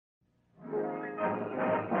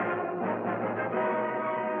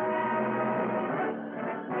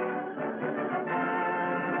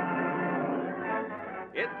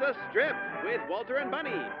The Strip with Walter and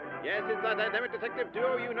Bunny. Yes, it's the dynamic detective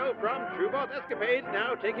duo you know from True Vault Escapades,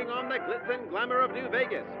 now taking on the glitz and glamour of New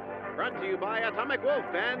Vegas. Brought to you by Atomic Wolf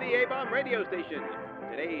and the A-Bomb radio station.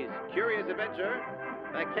 Today's curious adventure,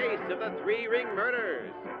 the case of the three-ring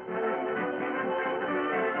murders.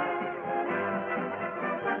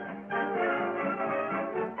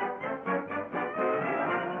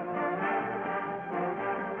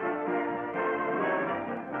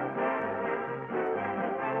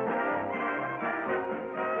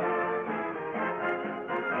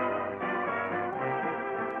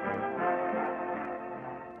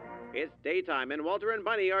 It's daytime, and Walter and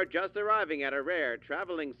Bunny are just arriving at a rare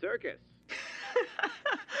traveling circus.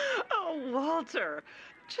 Oh, Walter.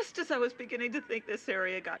 Just as I was beginning to think this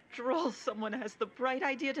area got droll, someone has the bright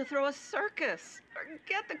idea to throw a circus.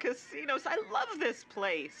 Forget the casinos. I love this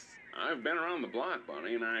place. I've been around the block,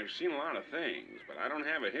 Bunny, and I've seen a lot of things, but I don't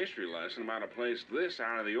have a history lesson about a place this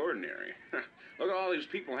out of the ordinary. Look at all these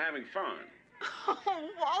people having fun. Oh,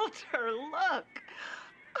 Walter, look.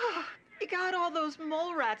 Oh, you got all those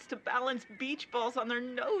mole rats to balance beach balls on their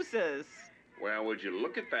noses. Well, would you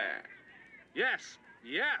look at that? Yes.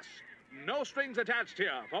 No strings attached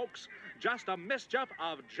here, folks. Just a mischief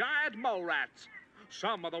of giant mole rats.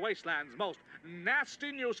 Some of the wasteland's most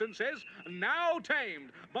nasty nuisances, now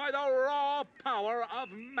tamed by the raw power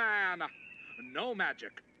of man. No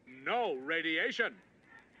magic, no radiation.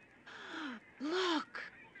 Look,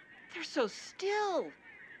 they're so still.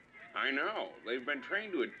 I know. They've been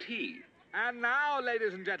trained to a T. And now,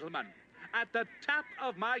 ladies and gentlemen, at the tap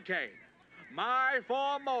of my cane, my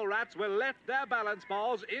four mole rats will lift their balance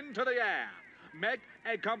balls into the air, make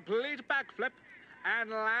a complete backflip, and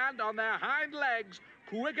land on their hind legs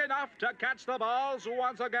quick enough to catch the balls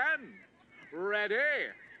once again. Ready?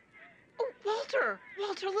 Oh, Walter,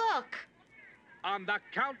 look. On the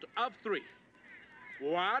count of 3.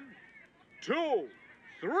 1, 2,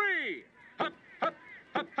 3. Hup, hup,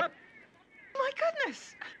 hup, hup. My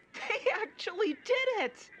goodness, they actually did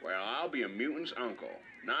it. Well, I'll be a mutant's uncle.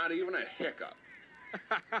 Not even a hiccup.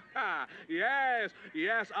 Yes,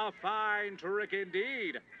 a fine trick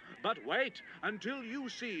indeed. But wait until you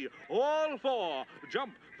see all 4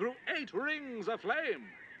 jump through 8 rings of flame.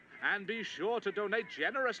 And be sure to donate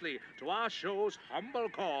generously to our show's humble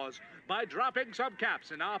cause by dropping some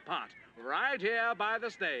caps in our pot right here by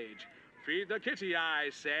the stage. Feed the kitty,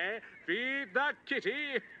 I say. Feed the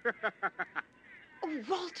kitty. Oh,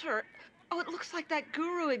 Walter. Oh, it looks like that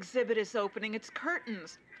guru exhibit is opening its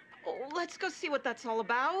curtains. Oh, let's go see what that's all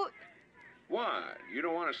about. What? You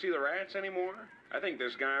don't want to see the rats anymore? I think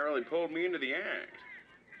this guy really pulled me into the act.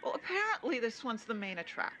 Well, apparently this one's the main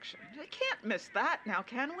attraction. We can't miss that now,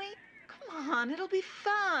 can we? Come on, it'll be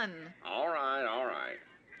fun. All right.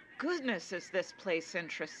 Goodness, is this place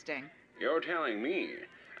interesting. You're telling me.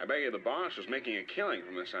 I bet you the boss was making a killing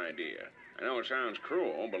from this idea. I know it sounds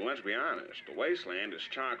cruel, but let's be honest. The wasteland is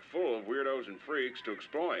chock full of weirdos and freaks to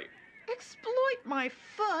exploit. Exploit my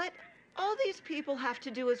foot? All these people have to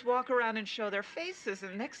do is walk around and show their faces,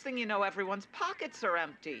 and next thing you know, everyone's pockets are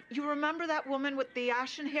empty. You remember that woman with the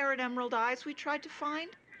ashen hair and emerald eyes we tried to find?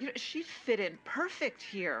 You know, she'd fit in perfect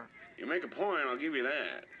here. You make a point, I'll give you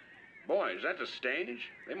that. Boy, is that the stage?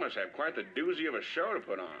 They must have quite the doozy of a show to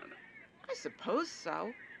put on. I suppose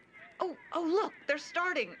so. Oh, look, they're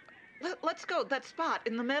starting. Let's go. That spot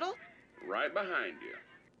in the middle? Right behind you.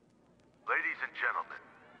 Ladies and gentlemen,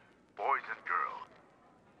 boys and girls,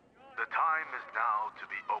 the time is now to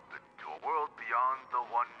be open to a world beyond the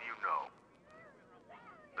one you know.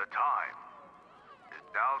 The time is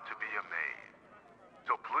now to be amazed.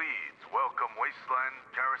 So please welcome Wasteland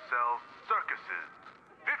Carousel Circus's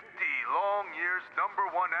 50 long years #1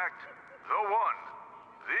 act, the one,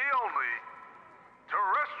 the only,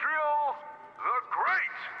 Terrestrial the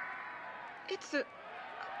Great!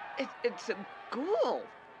 It's a ghoul.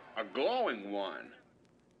 A glowing one.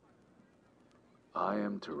 I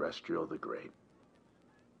am Terrestrial the Great.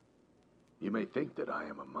 You may think that I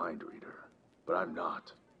am a mind reader, but I'm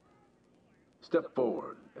not. Step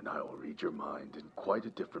forward, and I will read your mind in quite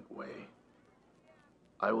a different way.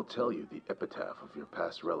 I will tell you the epitaph of your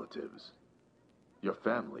past relatives, your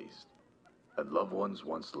families, and loved ones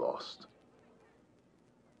once lost.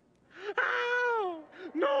 Ow!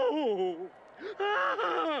 No!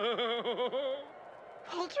 Ow!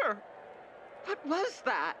 Walter, what was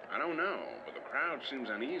that? I don't know, but the crowd seems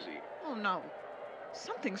uneasy. Oh, no.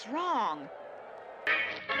 Something's wrong.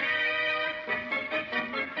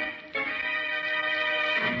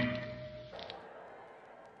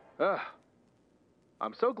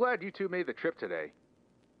 I'm so glad you two made the trip today.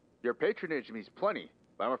 Your patronage means plenty,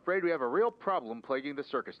 but I'm afraid we have a real problem plaguing the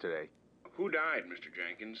circus today. Who died, Mr.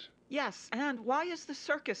 Jenkins? Yes, and why is the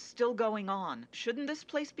circus still going on? Shouldn't this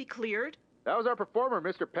place be cleared? That was our performer,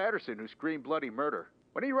 Mr. Patterson, who screamed bloody murder.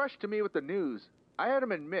 When he rushed to me with the news, I had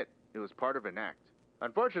him admit it was part of an act.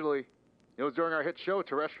 Unfortunately, it was during our hit show,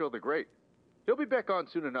 Terrestrial the Great. He'll be back on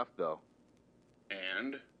soon enough, though.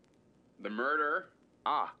 And? The murder?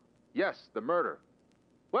 Ah, yes, the murder.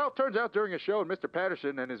 Well, it turns out during a show with Mr.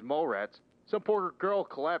 Patterson and his mole rats, some poor girl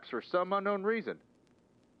collapsed for some unknown reason.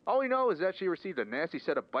 All we know is that she received a nasty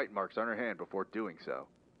set of bite marks on her hand before doing so.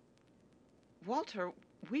 Walter,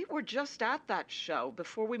 we were just at that show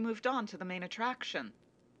before we moved on to the main attraction.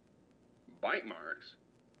 Bite marks?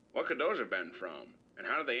 What could those have been from? And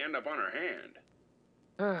how did they end up on her hand?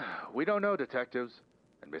 We don't know, detectives.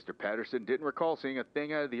 And Mr. Patterson didn't recall seeing a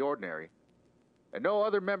thing out of the ordinary. And no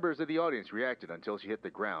other members of the audience reacted until she hit the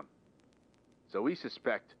ground. So we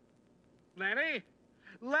suspect... Lenny?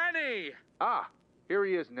 Lenny! Ah, here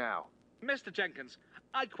he is now. Mr. Jenkins,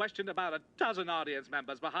 I questioned about a dozen audience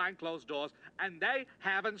members behind closed doors, and they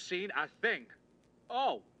haven't seen a thing.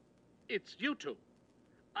 Oh, it's you two.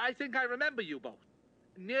 I think I remember you both.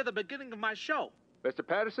 Near the beginning of my show. Mr.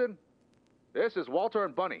 Patterson, this is Walter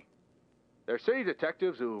and Bunny. They're city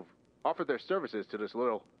detectives who've offered their services to this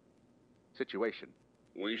little situation.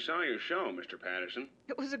 We saw your show, Mr. Patterson.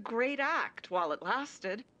 It was a great act while it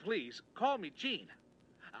lasted. Please, call me Gene.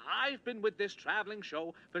 I've been with this traveling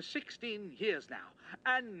show for 16 years now,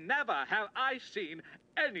 and never have I seen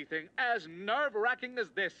anything as nerve-wracking as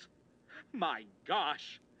this. My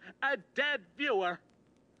gosh, a dead viewer.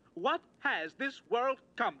 What has this world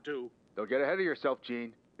come to? Don't get ahead of yourself,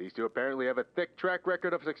 Gene. These two apparently have a thick track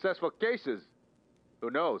record of successful cases. Who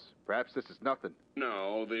knows? Perhaps this is nothing.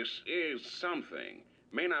 No, this is something.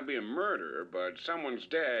 May not be a murder, but someone's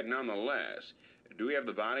dead nonetheless. Do we have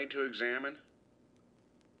the body to examine?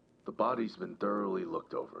 The body's been thoroughly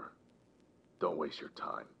looked over. Don't waste your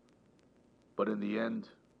time. But in the end,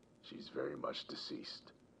 she's very much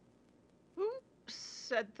deceased. Who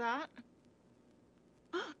said that?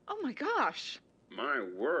 Oh my gosh. My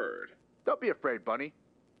word. Don't be afraid, Bunny.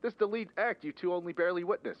 This is the lead act you two only barely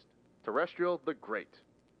witnessed. Terrestrial the Great.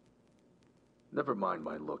 Never mind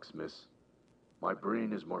my looks, miss. My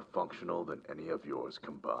brain is more functional than any of yours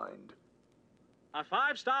combined. A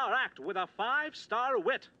 5-star act with a 5-star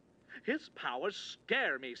wit. His powers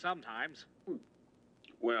scare me sometimes.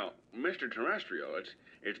 Well, Mr. Terrestrial,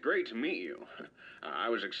 it's great to meet you. I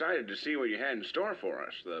was excited to see what you had in store for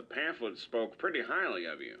us. The pamphlet spoke pretty highly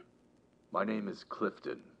of you. My name is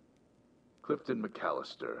Clifton. Clifton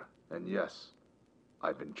McAllister. And yes,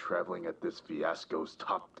 I've been traveling at this fiasco's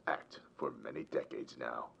top act for many decades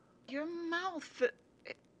now. Your mouth,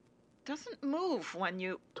 it doesn't move when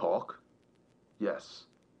you... Talk? Yes.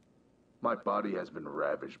 My body has been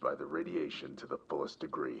ravaged by the radiation to the fullest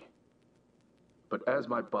degree. But as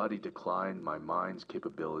my body declined, my mind's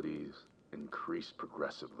capabilities increased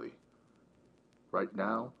progressively. Right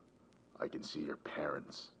now, I can see your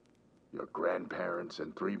parents, your grandparents,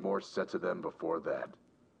 and 3 more sets of them before that.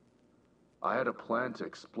 I had a plan to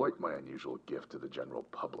exploit my unusual gift to the general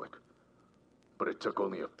public, but it took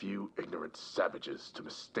only a few ignorant savages to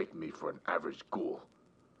mistake me for an average ghoul.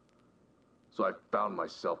 So I found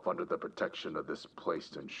myself under the protection of this place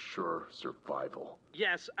to ensure survival.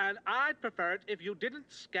 Yes, and I'd prefer it if you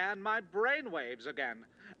didn't scan my brainwaves again,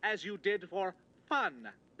 as you did for fun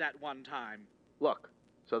that one time. Look,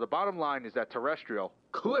 so the bottom line is that Terrestrial...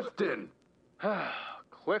 Clifton!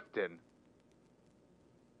 Clifton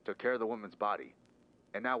took care of the woman's body.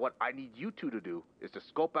 And now what I need you two to do is to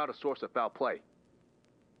scope out a source of foul play.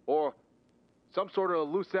 Or some sort of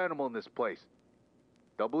loose animal in this place.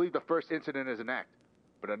 They'll believe the first incident is an act,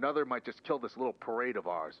 but another might just kill this little parade of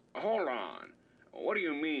ours. Hold on. What do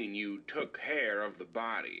you mean you took care of the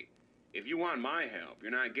body? If you want my help,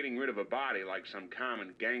 you're not getting rid of a body like some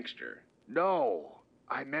common gangster. No,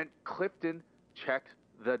 I meant Clifton checked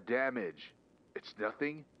the damage. It's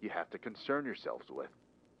nothing you have to concern yourselves with.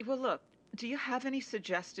 Well, look, do you have any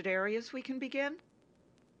suggested areas we can begin?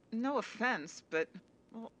 No offense, but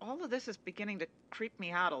well, all of this is beginning to creep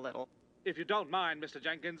me out a little. If you don't mind, Mr.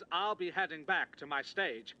 Jenkins, I'll be heading back to my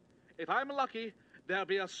stage. If I'm lucky, there'll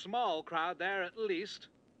be a small crowd there at least.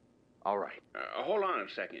 All right. Hold on a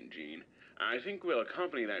second, Gene. I think we'll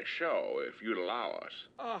accompany that show if you'd allow us.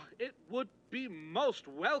 Oh, it would be most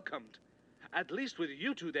welcomed. At least with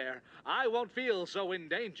you two there, I won't feel so in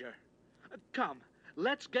danger. Come,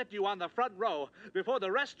 let's get you on the front row before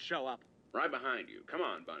the rest show up. Right behind you. Come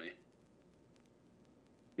on, Bunny.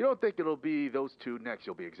 You don't think it'll be those two next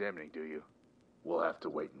you'll be examining, do you? We'll have to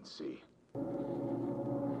wait and see.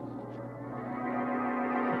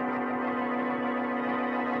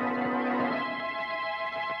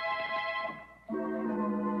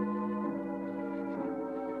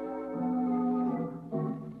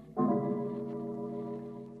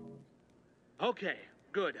 Okay,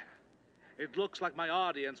 good. It looks like my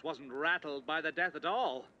audience wasn't rattled by the death at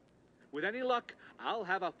all. With any luck, I'll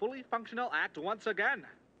have a fully functional act once again.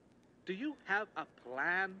 Do you have a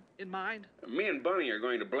plan in mind? Me and Bunny are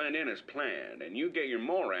going to blend in as planned, and you get your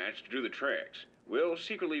mole rats to do the tricks. We'll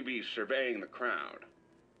secretly be surveying the crowd.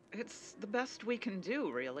 It's the best we can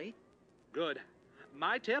do, really. Good.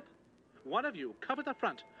 My tip? One of you cover the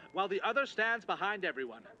front while the other stands behind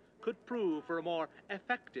everyone. Could prove for a more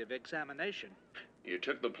effective examination. You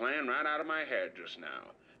took the plan right out of my head just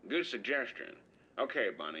now. Good suggestion. Okay,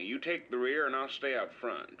 Bunny, you take the rear and I'll stay up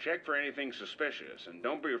front. Check for anything suspicious, and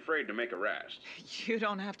don't be afraid to make arrests. You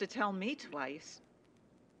don't have to tell me twice.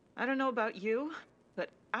 I don't know about you, but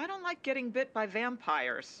I don't like getting bit by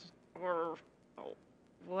vampires. Or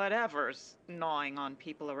whatever's gnawing on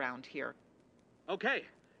people around here. Okay,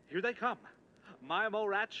 here they come. My mole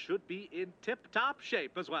rats should be in tip-top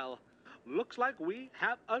shape as well. Looks like we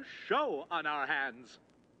have a show on our hands.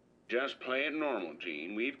 Just play it normal,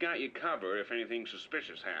 Gene. We've got you covered if anything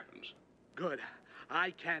suspicious happens. Good. I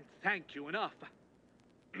can't thank you enough.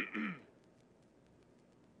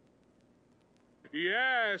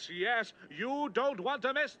 Yes, you don't want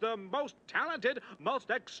to miss the most talented, most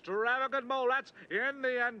extravagant mole rats in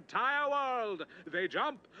the entire world. They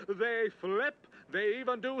jump, they flip, they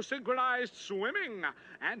even do synchronized swimming.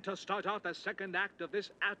 And to start out the second act of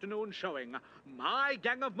this afternoon showing, my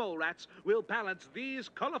gang of mole rats will balance these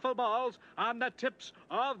colorful balls on the tips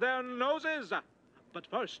of their noses. But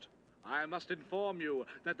first, I must inform you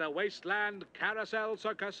that the Wasteland Carousel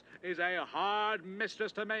Circus is a hard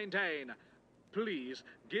mistress to maintain. Please,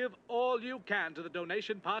 give all you can to the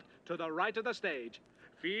donation pot to the right of the stage.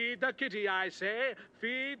 Feed the kitty, I say.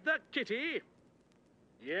 Feed the kitty.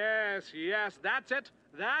 Yes, that's it.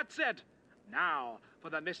 Now, for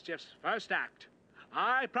the mischief's first act.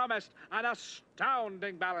 I promised an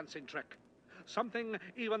astounding balancing trick. Something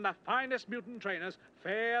even the finest mutant trainers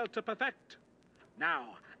fail to perfect.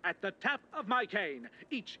 Now, at the tap of my cane,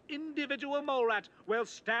 each individual mole rat will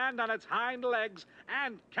stand on its hind legs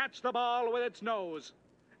and catch the ball with its nose.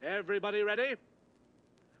 Everybody ready?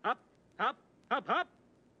 Up, up, up, up.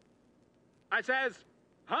 I says,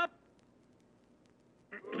 up.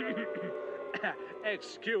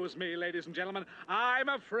 Excuse me, ladies and gentlemen. I'm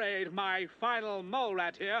afraid my final mole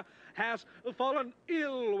rat here has fallen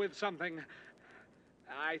ill with something.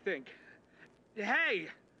 I think. Hey!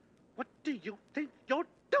 What do you think you're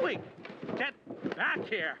doing? Get back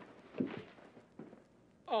here!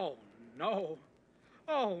 Oh, no.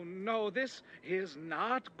 Oh, no, this is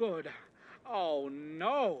not good. Oh,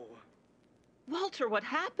 no. Walter, what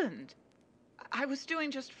happened? I was doing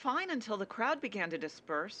just fine until the crowd began to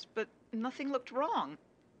disperse, but nothing looked wrong.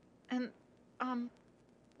 And,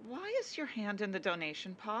 why is your hand in the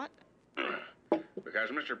donation pot? Because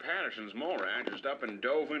Mr. Patterson's mole rat just up and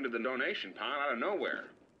dove into the donation pot out of nowhere.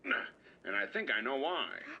 And I think I know why.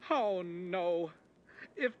 Oh, no.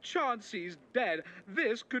 If Chauncey's dead,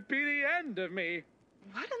 this could be the end of me.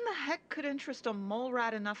 What in the heck could interest a mole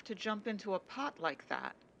rat enough to jump into a pot like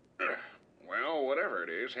that? Well, whatever it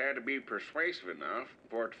is, had to be persuasive enough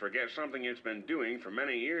for it to forget something it's been doing for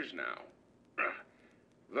many years now.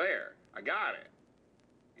 There, I got it.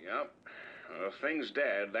 Yep. The thing's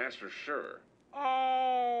dead, that's for sure.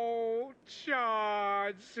 Oh,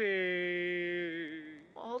 Chauncey.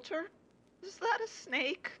 Walter, is that a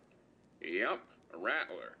snake? Yep, a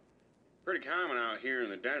rattler. Pretty common out here in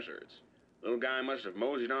the deserts. Little guy must have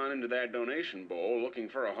moseyed on into that donation bowl looking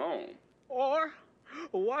for a home. Or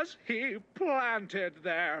was he planted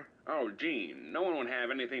there? Oh, Gene, no one would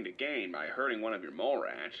have anything to gain by hurting one of your mole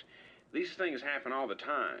rats. These things happen all the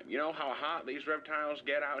time. You know how hot these reptiles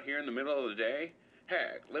get out here in the middle of the day?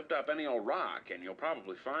 Heck, lift up any old rock and you'll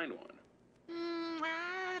probably find one.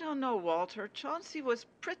 I don't know, Walter. Chauncey was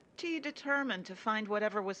pretty determined to find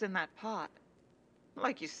whatever was in that pot.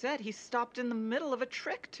 Like you said, he stopped in the middle of a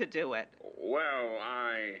trick to do it. Well,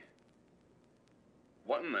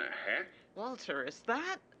 What in the heck? Walter, is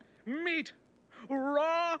that... Meat!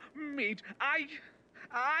 Raw meat!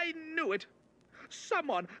 I knew it!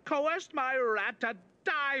 Someone coerced my rat to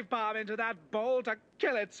dive bomb into that bowl to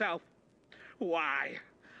kill itself. Why,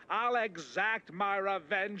 I'll exact my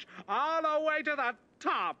revenge all the way to the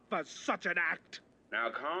top for such an act. Now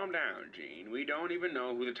calm down, Gene. We don't even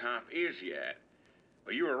know who the top is yet.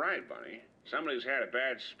 But you were right, Bunny. Somebody's had a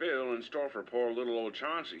bad spill in store for poor little old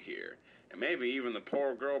Chauncey here, and maybe even the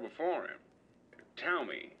poor girl before him. Tell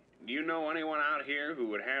me, do you know anyone out here who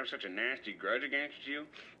would have such a nasty grudge against you?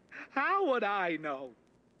 How would I know?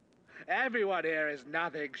 Everyone here is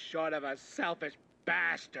nothing short of a selfish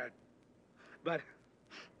bastard. But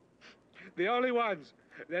the only ones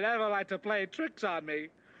that ever liked to play tricks on me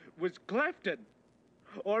was Clifton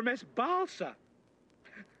or Miss Balsa.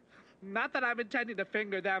 Not that I'm intending to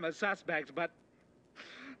finger them as suspects, but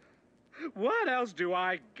what else do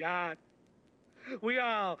I got? We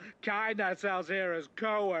all kind ourselves here as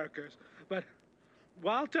co-workers, but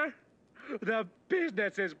Walter, the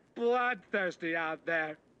business is bloodthirsty out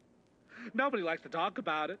there. Nobody likes to talk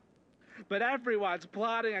about it, but everyone's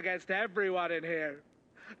plotting against everyone in here,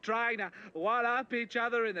 trying to one-up each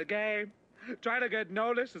other in the game, trying to get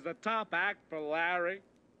noticed as the top act for Larry.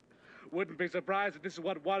 Wouldn't be surprised if this is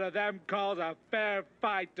what one of them calls a fair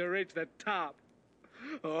fight to reach the top.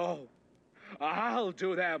 Oh, I'll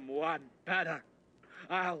do them one better.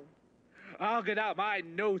 I'll get out my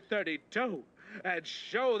new 32 and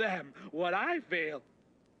show them what I feel.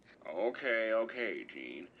 Okay,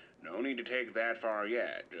 Gene. No need to take that far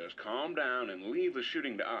yet. Just calm down and leave the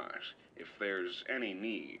shooting to us, if there's any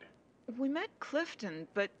need. We met Clifton,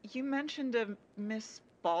 but you mentioned a Miss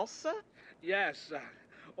Balsa? Yes,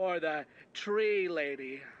 or the tree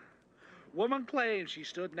lady. Woman claims she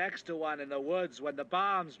stood next to one in the woods when the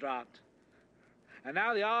bombs dropped. And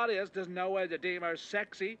now the audience doesn't know whether to deem her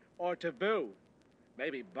sexy or taboo.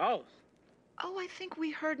 Maybe both. Oh, I think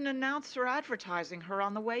we heard an announcer advertising her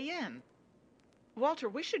on the way in. Walter,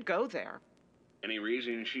 we should go there. Any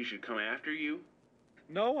reason she should come after you?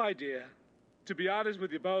 No idea. To be honest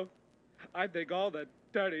with you both, I think all the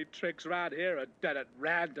dirty tricks around here are done at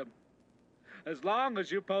random. As long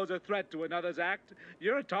as you pose a threat to another's act,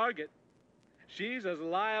 you're a target. She's as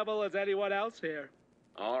liable as anyone else here.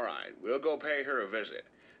 All right, we'll go pay her a visit.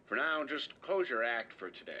 For now, just close your act for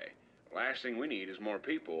today. Last thing we need is more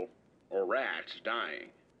people or rats dying.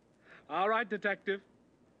 All right, Detective.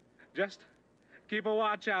 Just keep a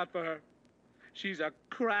watch out for her. She's a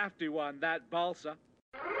crafty one, that Balsa.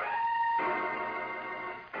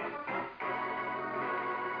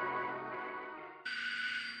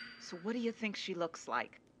 So what do you think she looks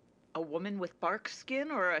like? A woman with bark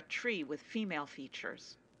skin or a tree with female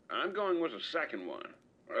features? I'm going with the second one.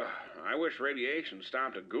 Ugh, I wish radiation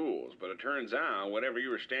stopped at ghouls, but it turns out whatever you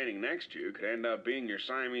were standing next to could end up being your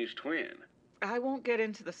Siamese twin. I won't get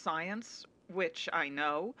into the science, which I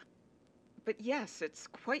know. But yes, it's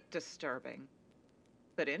quite disturbing.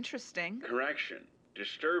 But interesting. Correction.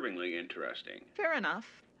 Disturbingly interesting. Fair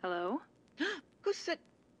enough. Hello? Who's sit...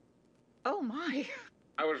 Oh, my.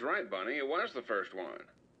 I was right, Bunny. It was the first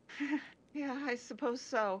one. Yeah, I suppose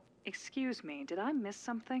so. Excuse me, did I miss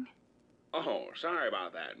something? Oh, sorry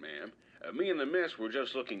about that, ma'am. Me and the miss were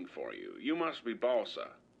just looking for you. You must be Balsa.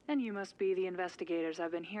 And you must be the investigators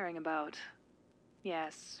I've been hearing about.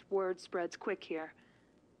 Yes, word spreads quick here.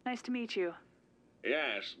 Nice to meet you.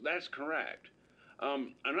 Yes, that's correct.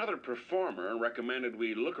 Another performer recommended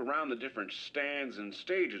we look around the different stands and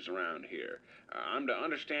stages around here. I'm to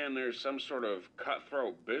understand there's some sort of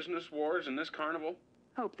cutthroat business wars in this carnival?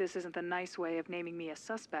 Hope this isn't the nice way of naming me a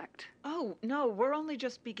suspect. Oh, no, we're only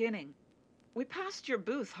just beginning. We passed your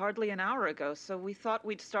booth hardly an hour ago, so we thought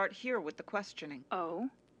we'd start here with the questioning. Oh?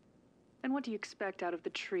 And what do you expect out of the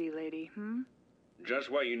tree lady,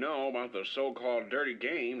 Just what you know about the so-called dirty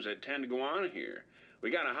games that tend to go on here. We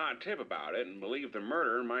got a hot tip about it and believe the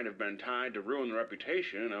murder might have been tied to ruin the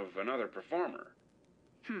reputation of another performer.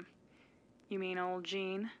 You mean old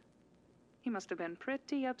Gene? He must have been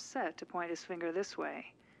pretty upset to point his finger this way.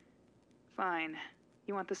 Fine.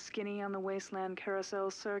 You want the skinny on the Wasteland Carousel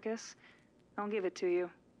Circus? I'll give it to you.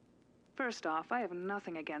 First off, I have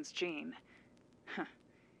nothing against Gene.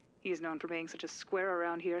 He's known for being such a square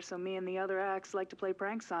around here, so me and the other acts like to play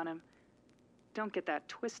pranks on him. Don't get that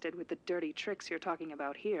twisted with the dirty tricks you're talking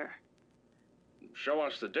about here. Show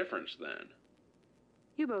us the difference, then.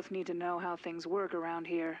 You both need to know how things work around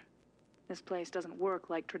here. This place doesn't work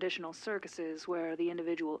like traditional circuses, where the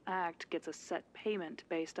individual act gets a set payment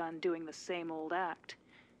based on doing the same old act.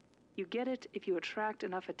 You get it if you attract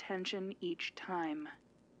enough attention each time.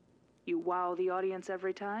 You wow the audience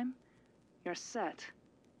every time, you're set.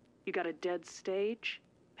 You got a dead stage,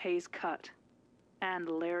 pays cut. And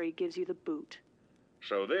Larry gives you the boot.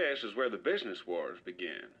 So this is where the business wars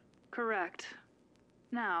begin. Correct.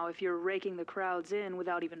 Now, if you're raking the crowds in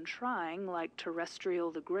without even trying, like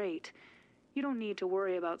Terrestrial the Great, you don't need to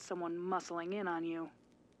worry about someone muscling in on you.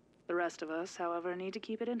 The rest of us, however, need to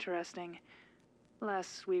keep it interesting.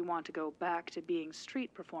 Lest we want to go back to being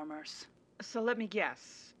street performers. So let me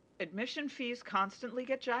guess. Admission fees constantly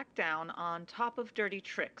get jacked down on top of dirty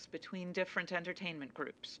tricks between different entertainment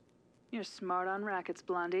groups. You're smart on rackets,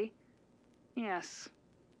 Blondie. Yes,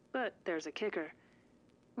 but there's a kicker.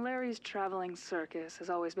 Larry's traveling circus has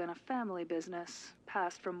always been a family business,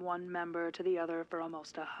 passed from one member to the other for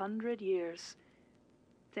almost 100 years.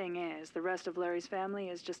 Thing is, the rest of Larry's family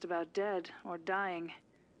is just about dead or dying.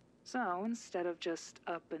 So, instead of just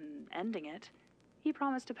up and ending it, he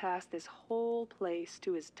promised to pass this whole place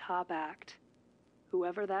to his top act,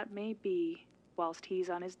 whoever that may be, whilst he's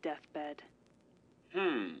on his deathbed.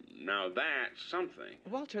 Now that's something.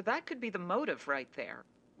 Walter, that could be the motive right there.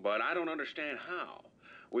 But I don't understand how.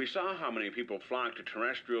 We saw how many people flocked to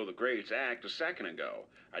Terrestrial the Great's act a second ago.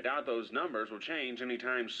 I doubt those numbers will change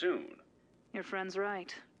anytime soon. Your friend's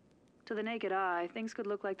right. To the naked eye, things could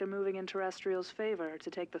look like they're moving in Terrestrial's favor to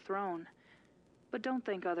take the throne. But don't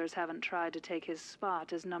think others haven't tried to take his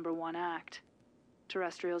spot as #1 act.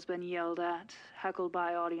 Terrestrial's been yelled at, heckled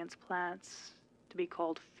by audience plants, to be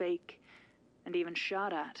called fake, and even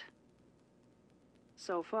shot at.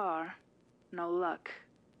 So far, no luck.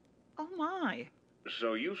 Oh my.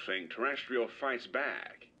 So you think Terrestrial fights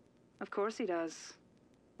back? Of course he does.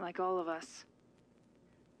 Like all of us.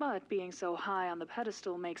 But being so high on the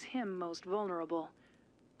pedestal makes him most vulnerable.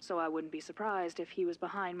 So I wouldn't be surprised if he was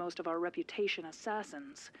behind most of our reputation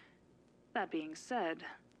assassins. That being said,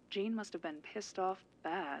 Jean must have been pissed off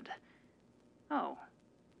bad. Oh,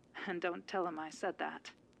 and don't tell him I said that.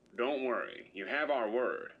 Don't worry, you have our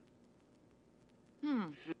word.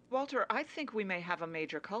 Walter, I think we may have a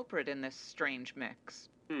major culprit in this strange mix.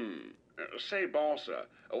 Say, Balsa,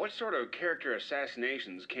 what sort of character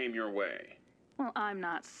assassinations came your way? Well, I'm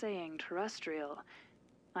not saying Terrestrial.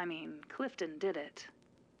 I mean, Clifton did it.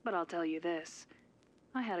 But I'll tell you this.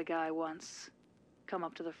 I had a guy once come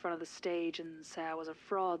up to the front of the stage and say I was a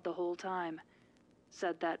fraud the whole time.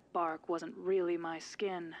 Said that bark wasn't really my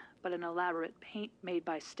skin, but an elaborate paint made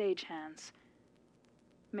by stagehands.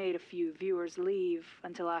 Made a few viewers leave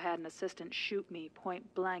until I had an assistant shoot me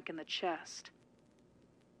point blank in the chest.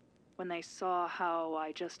 When they saw how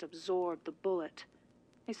I just absorbed the bullet,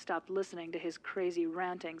 they stopped listening to his crazy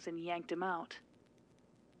rantings and yanked him out.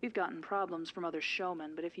 We've gotten problems from other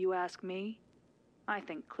showmen, but if you ask me, I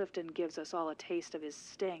think Clifton gives us all a taste of his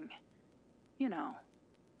sting. You know,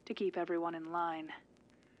 to keep everyone in line.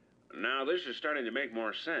 Now this is starting to make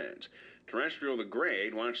more sense. Terrestrial the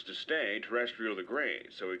Great wants to stay Terrestrial the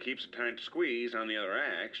Great, so he keeps a tight squeeze on the other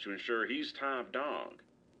acts to ensure he's top dog.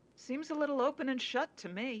 Seems a little open and shut to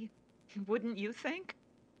me. Wouldn't you think?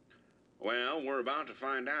 Well, we're about to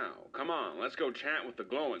find out. Come on, let's go chat with the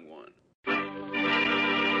glowing one.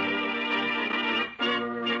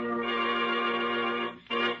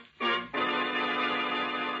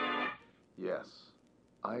 Yes,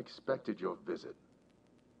 I expected your visit.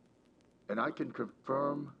 And I can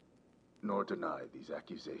confirm nor deny these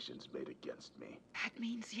accusations made against me. That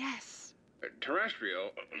means yes.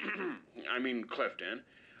 Terrestrial, I mean Clifton,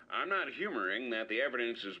 I'm not humoring that the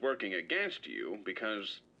evidence is working against you,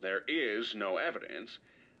 because there is no evidence,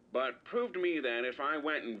 but prove to me that if I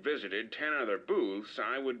went and visited 10 other booths,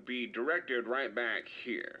 I would be directed right back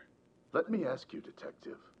here. Let me ask you,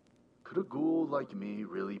 Detective, could a ghoul like me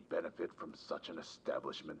really benefit from such an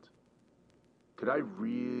establishment? Could I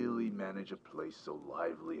really manage a place so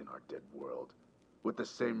lively in our dead world, with the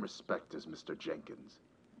same respect as Mr. Jenkins?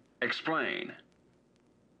 Explain.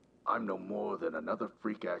 I'm no more than another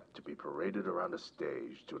freak act to be paraded around a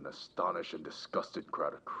stage to an astonished and disgusted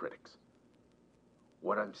crowd of critics.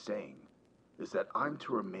 What I'm saying is that I'm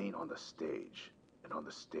to remain on the stage, and on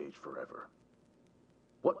the stage forever.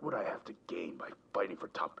 What would I have to gain by fighting for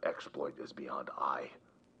top exploit is beyond I.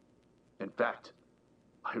 In fact,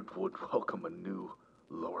 I would welcome a new,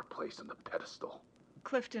 lower place on the pedestal.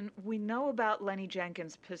 Clifton, we know about Lenny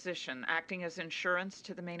Jenkins' position, acting as insurance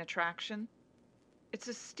to the main attraction. It's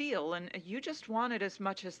a steal, and you just want it as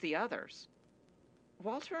much as the others.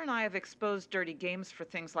 Walter and I have exposed dirty games for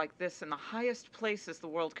things like this in the highest places the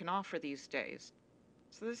world can offer these days.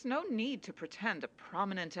 So there's no need to pretend a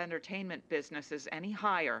prominent entertainment business is any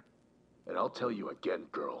higher. And I'll tell you again,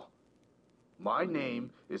 girl. My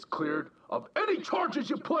name is cleared of any charges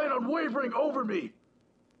you plan on wavering over me.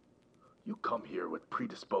 You come here with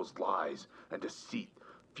predisposed lies and deceit,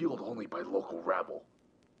 fueled only by local rabble.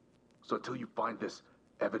 So until you find this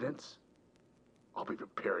evidence, I'll be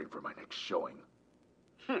preparing for my next showing.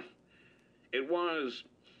 It was,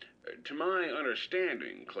 to my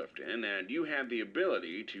understanding, Clifton, that you had the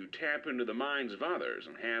ability to tap into the minds of others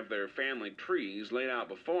and have their family trees laid out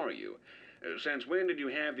before you. Since when did you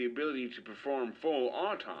have the ability to perform full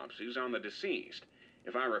autopsies on the deceased?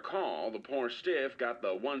 If I recall, the poor stiff got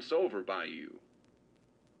the once-over by you.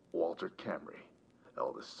 Walter Camry,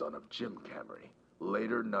 eldest son of Jim Camry,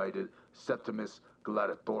 later knighted Septimus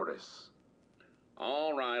Gladiatoris.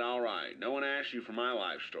 All right. No one asked you for my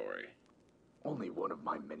life story. Only one of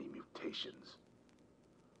my many mutations.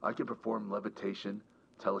 I can perform levitation,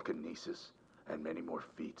 telekinesis, and many more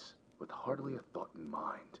feats with hardly a thought in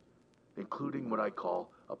mind, including what I call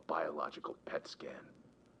a biological PET scan.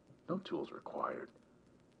 No tools required.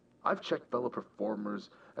 I've checked fellow performers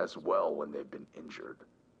as well when they've been injured.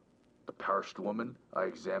 The perished woman I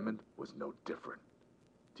examined was no different.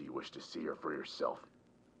 Do you wish to see her for yourself?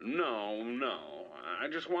 No, no. I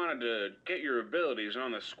just wanted to get your abilities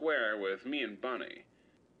on the square with me and Bunny.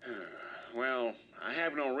 Well, I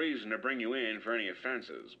have no reason to bring you in for any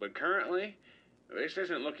offenses, but currently, this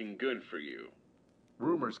isn't looking good for you.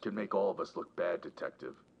 Rumors can make all of us look bad,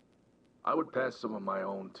 Detective. I would pass some of my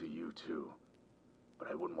own to you, too. But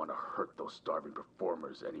I wouldn't want to hurt those starving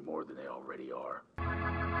performers any more than they already are.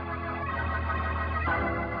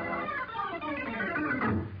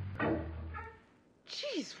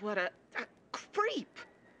 Jeez, what a creep.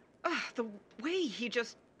 The way he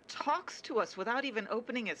just talks to us without even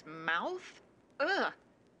opening his mouth. Ugh.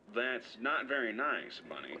 That's not very nice,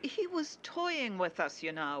 Bunny. He was toying with us,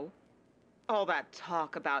 you know. All that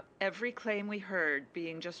talk about every claim we heard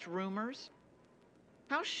being just rumors.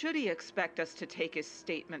 How should he expect us to take his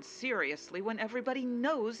statements seriously when everybody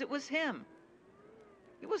knows it was him?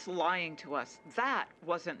 He was lying to us. That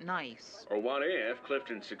wasn't nice. Or what if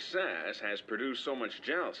Clifton's success has produced so much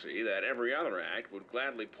jealousy that every other act would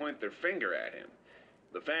gladly point their finger at him?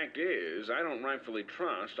 The fact is, I don't rightfully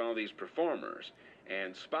trust all these performers,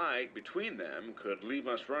 and spite between them could leave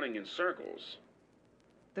us running in circles.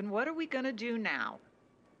 Then what are we gonna do now?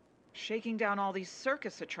 Shaking down all these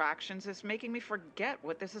circus attractions is making me forget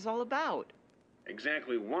what this is all about.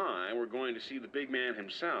 Exactly why we're going to see the big man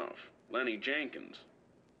himself, Lenny Jenkins.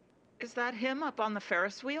 Is that him up on the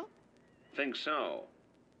Ferris wheel? Think so.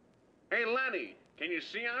 Hey, Lenny, can you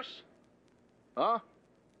see us? Huh?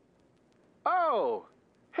 Oh!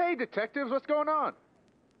 Hey, detectives, what's going on?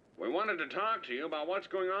 We wanted to talk to you about what's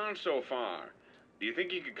going on so far. Do you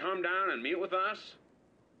think you could come down and meet with us?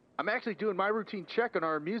 I'm actually doing my routine check on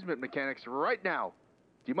our amusement mechanics right now.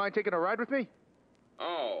 Do you mind taking a ride with me?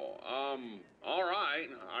 Oh, all right.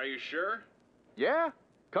 Are you sure? Yeah?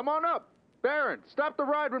 Come on up. Baron, stop the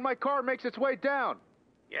ride when my car makes its way down.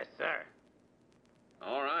 Yes, sir.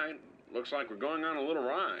 All right. Looks like we're going on a little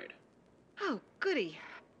ride. Oh, goody.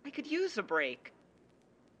 I could use a break.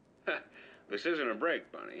 This isn't a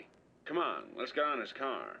break, Bunny. Come on, let's get on his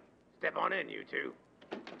car. Step on in, you two.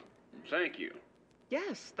 Thank you.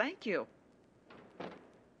 Yes, thank you.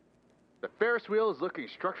 The Ferris wheel is looking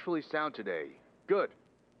structurally sound today. Good.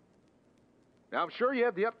 Now, I'm sure you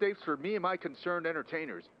have the updates for me and my concerned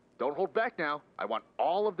entertainers. Don't hold back now. I want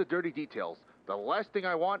all of the dirty details. The last thing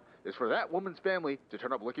I want is for that woman's family to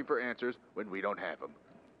turn up looking for answers when we don't have them.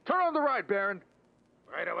 Turn on the ride, Baron.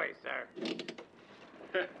 Right away,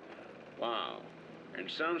 sir. Wow. And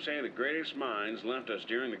some say the greatest minds left us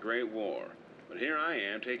during the Great War. But here I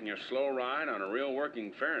am taking a slow ride on a real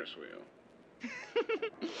working Ferris wheel.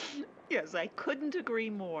 Yes, I couldn't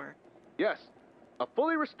agree more. Yes, a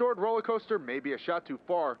fully restored roller coaster may be a shot too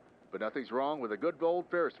far, but nothing's wrong with a good old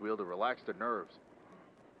Ferris wheel to relax the nerves.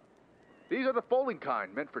 These are the folding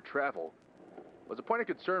kind, meant for travel. Was a point of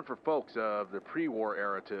concern for folks of the pre-war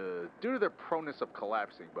era due to their proneness of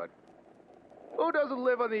collapsing, but who doesn't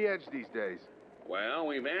live on the edge these days? Well,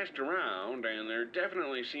 we've asked around, and there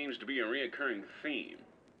definitely seems to be a reoccurring theme.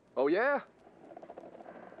 Oh, yeah?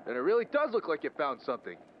 Then it really does look like you found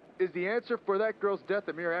something. Is the answer for that girl's death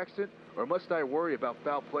a mere accident, or must I worry about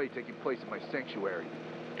foul play taking place in my sanctuary?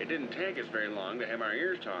 It didn't take us very long to have our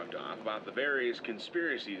ears talked off about the various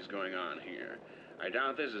conspiracies going on here. I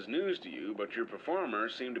doubt this is news to you, but your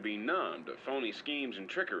performers seem to be numb to phony schemes and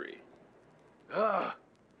trickery. Ah,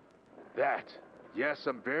 that. Yes,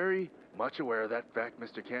 I'm very much aware of that fact,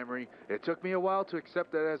 Mr. Camry. It took me a while to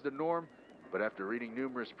accept that as the norm, but after reading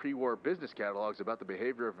numerous pre-war business catalogs about the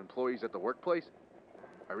behavior of employees at the workplace,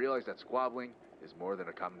 I realized that squabbling is more than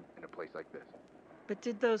common in a place like this. But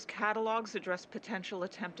did those catalogs address potential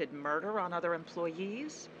attempted murder on other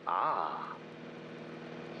employees? Ah,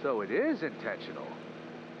 so it is intentional.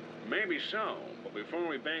 Maybe so, but before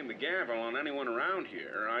we bang the gavel on anyone around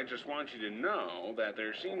here, I just want you to know that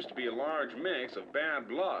there seems to be a large mix of bad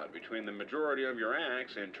blood between the majority of your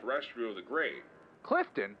acts and Terrestrial the Great.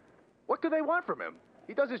 Clifton? What do they want from him?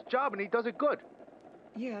 He does his job and he does it good.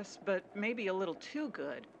 Yes, but maybe a little too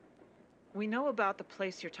good. We know about the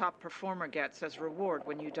place your top performer gets as reward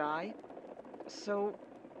when you die. So,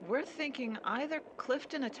 we're thinking either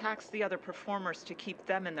Clifton attacks the other performers to keep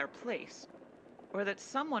them in their place, or that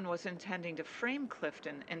someone was intending to frame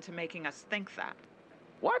Clifton into making us think that.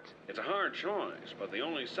 What? It's a hard choice, but the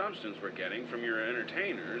only substance we're getting from your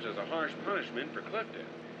entertainers is a harsh punishment for Clifton.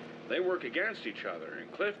 They work against each other,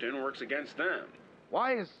 and Clifton works against them.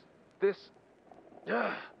 Why is this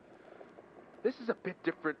This is a bit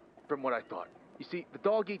different from what I thought. You see, the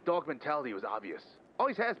dog-eat-dog mentality was obvious.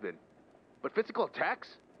 Always has been. But physical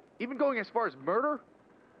attacks? Even going as far as murder?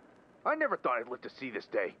 I never thought I'd live to see this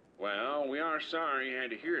day. Well, we are sorry you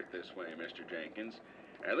had to hear it this way, Mr. Jenkins.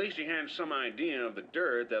 At least you had some idea of the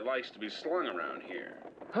dirt that likes to be slung around here.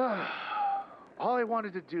 All I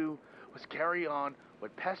wanted to do was carry on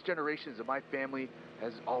what past generations of my family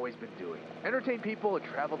has always been doing. Entertain people and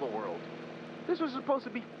travel the world. This was supposed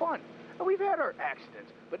to be fun, and we've had our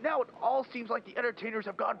accidents, but now it all seems like the entertainers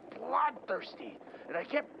have gone bloodthirsty. And I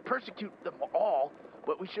can't persecute them all,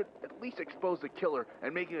 but we should at least expose the killer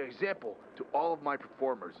and make an example to all of my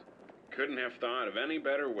performers. Couldn't have thought of any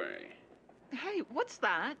better way. Hey, what's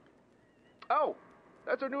that? Oh,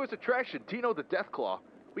 that's our newest attraction, Tino the Deathclaw.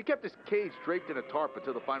 We kept his cage draped in a tarp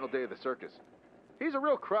until the final day of the circus. He's a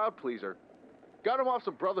real crowd pleaser. Got him off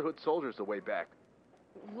some Brotherhood soldiers the way back.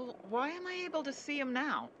 Well, why am I able to see him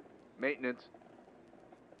now? Maintenance.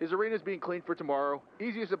 His arena's being cleaned for tomorrow.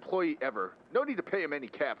 Easiest employee ever. No need to pay him any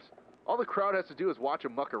caps. All the crowd has to do is watch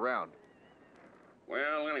him muck around.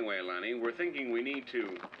 Well, anyway, Lenny, we're thinking we need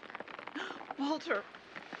to... Walter,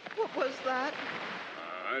 what was that?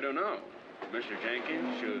 I don't know. Mr.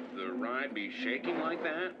 Jenkins, should the ride be shaking like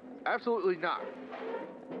that? Absolutely not.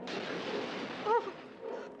 Oh,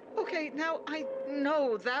 okay, now I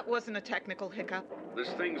know that wasn't a technical hiccup. This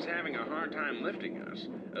thing's having a hard time lifting us.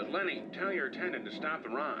 Lenny, tell your attendant to stop the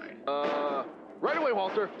ride. Right away,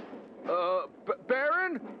 Walter.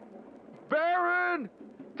 Baron? Baron!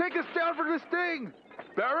 Take us down for this thing!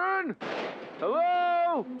 Baron?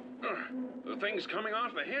 Hello? The thing's coming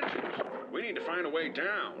off the hinges. We need to find a way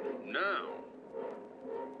down, now.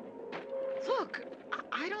 Look,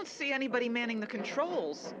 I don't see anybody manning the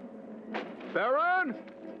controls. Baron?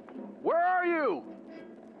 Where are you?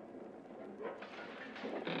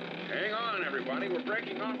 Hang on, everybody. We're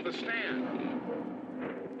breaking off the stand.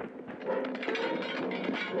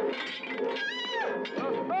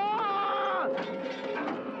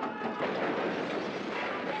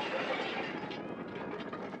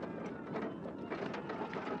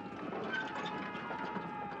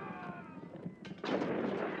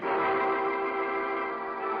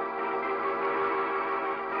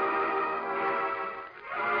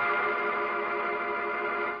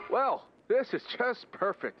 Well, this is just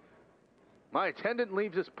perfect. My attendant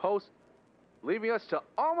leaves his post, leaving us to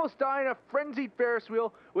almost die in a frenzied Ferris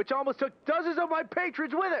wheel, which almost took dozens of my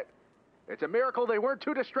patrons with it. It's a miracle they weren't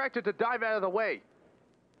too distracted to dive out of the way.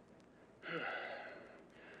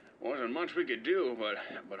 Wasn't much we could do,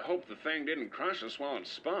 but hope the thing didn't crush us while it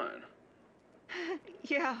spun.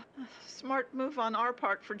 Yeah, smart move on our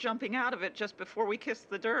part for jumping out of it just before we kissed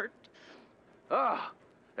the dirt. And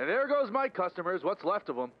there goes my customers, what's left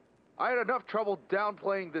of them. I had enough trouble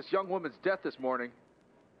downplaying this young woman's death this morning,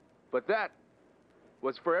 but that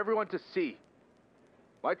was for everyone to see.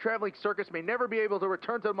 My traveling circus may never be able to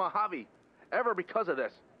return to the Mojave, ever because of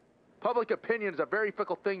this. Public opinion is a very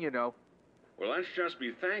fickle thing, you know. Well, let's just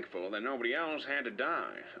be thankful that nobody else had to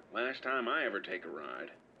die. Last time I ever take a ride.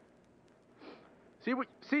 See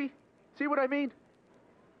what I mean?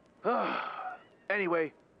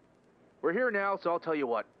 Anyway, we're here now, so I'll tell you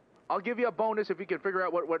what. I'll give you a bonus if you can figure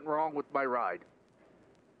out what went wrong with my ride.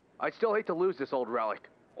 I'd still hate to lose this old relic.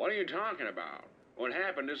 What are you talking about? What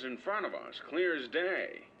happened is in front of us, clear as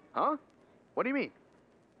day. Huh? What do you mean?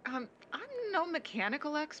 I'm no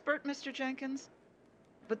mechanical expert, Mr. Jenkins,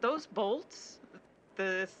 but those bolts,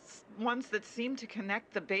 the ones that seem to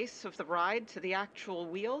connect the base of the ride to the actual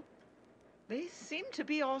wheel, they seem to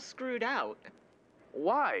be all screwed out.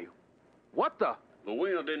 Why? What the? The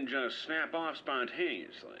wheel didn't just snap off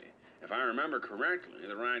spontaneously. If I remember correctly,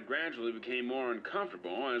 the ride gradually became more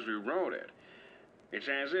uncomfortable as we rode it. It's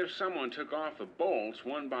as if someone took off the bolts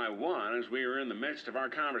one by one as we were in the midst of our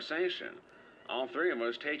conversation. All three of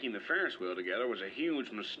us taking the Ferris wheel together was a huge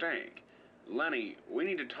mistake. Lenny, we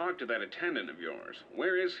need to talk to that attendant of yours.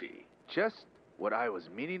 Where is he? Just what I was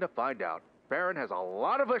meaning to find out. Baron has a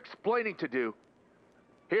lot of explaining to do.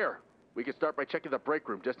 Here, we can start by checking the break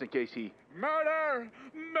room just in case he... Murder!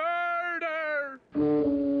 Murder!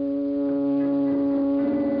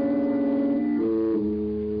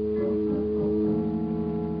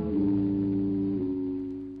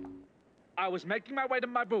 I was making my way to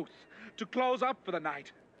my booth to close up for the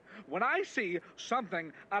night when I see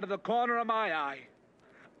something out of the corner of my eye.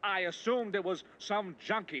 I assumed it was some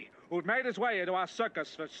junkie who'd made his way into our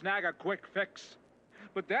circus to snag a quick fix.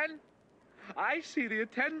 But then, I see the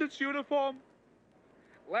attendant's uniform.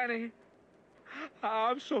 Lenny,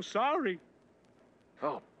 I'm so sorry.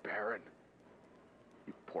 Oh, Baron.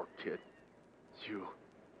 You poor kid. You...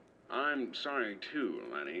 I'm sorry too,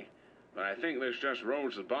 Lenny, but I think this just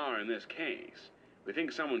rose the bar in this case. We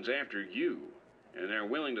think someone's after you, and they're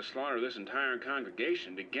willing to slaughter this entire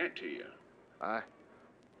congregation to get to you. I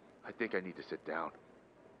think I need to sit down.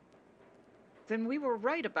 Then we were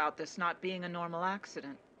right about this not being a normal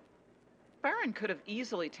accident. Baron could have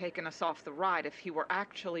easily taken us off the ride if he were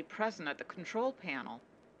actually present at the control panel.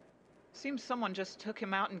 Seems someone just took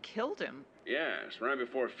him out and killed him. Yes, right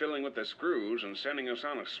before filling with the screws and sending us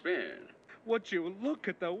on a spin. Would you look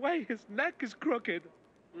at the way his neck is crooked?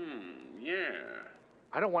 Yeah.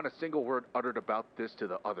 I don't want a single word uttered about this to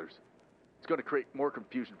the others. It's going to create more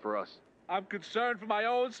confusion for us. I'm concerned for my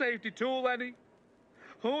own safety too, Lenny.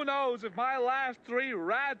 Who knows if my last 3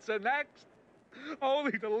 rats are next?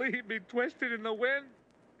 Only to leave me twisted in the wind,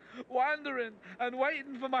 wandering and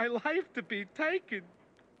waiting for my life to be taken.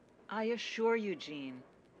 I assure you, Gene,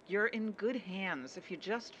 you're in good hands if you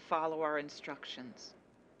just follow our instructions.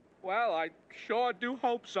 Well, I sure do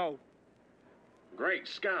hope so. Great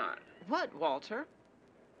Scott. What, Walter?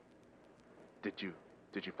 Did you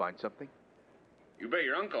find something? You bet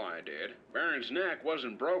your uncle I did. Baron's neck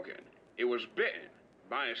wasn't broken. It was bitten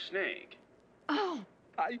by a snake. Oh!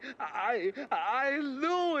 I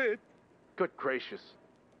knew it! Good gracious.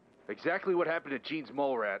 Exactly what happened to Gene's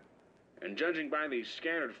mole rat. And judging by these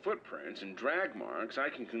scattered footprints and drag marks, I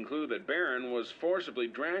can conclude that Baron was forcibly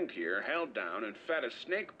dragged here, held down, and fed a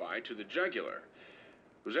snake bite to the jugular.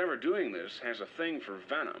 Who's ever doing this has a thing for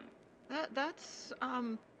venom. That's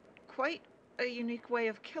quite a unique way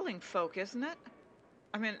of killing folk, isn't it?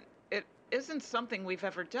 I mean, it isn't something we've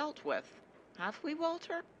ever dealt with. Have we,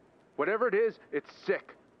 Walter? Whatever it is, it's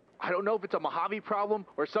sick. I don't know if it's a Mojave problem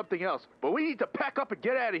or something else, but we need to pack up and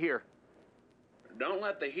get out of here. Don't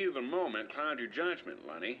let the heat of the moment cloud your judgment,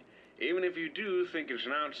 Lenny. Even if you do think it's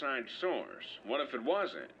an outside source, what if it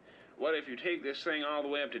wasn't? What if you take this thing all the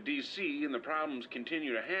way up to D.C. and the problems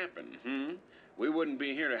continue to happen, We wouldn't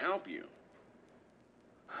be here to help you.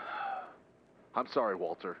 I'm sorry,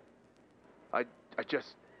 Walter. I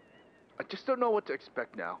just don't know what to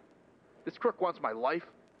expect now. This crook wants my life.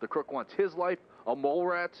 The crook wants his life. A mole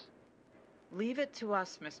rat's. Leave it to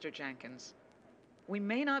us, Mr. Jenkins. We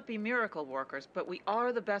may not be miracle workers, but we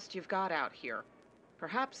are the best you've got out here.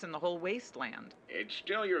 Perhaps in the whole wasteland. It's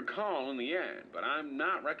still your call in the end, but I'm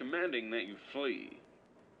not recommending that you flee.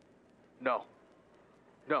 No.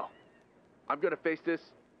 I'm gonna face this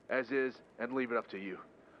as is and leave it up to you.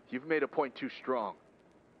 You've made a point too strong.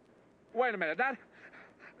 Wait a minute,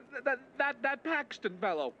 that Paxton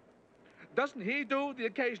fellow, doesn't he do the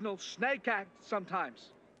occasional snake act sometimes?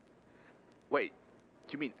 Wait,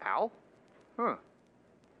 you mean Al? Huh.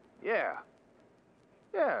 Yeah,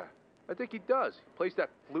 I think he does. He plays that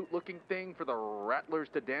flute-looking thing for the rattlers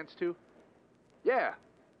to dance to. Yeah.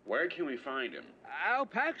 Where can we find him? Al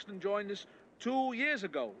Paxton joined us 2 years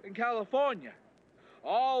ago in California.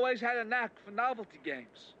 Always had a knack for novelty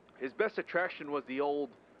games. His best attraction was the old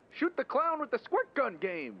shoot the clown with the squirt gun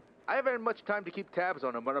game. I haven't had much time to keep tabs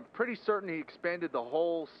on him, but I'm pretty certain he expanded the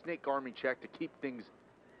whole snake army check to keep things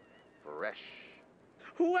fresh.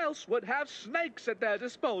 Who else would have snakes at their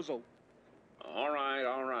disposal? All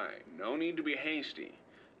right. No need to be hasty.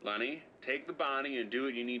 Lenny, take the body and do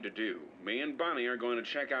what you need to do. Me and Bunny are going to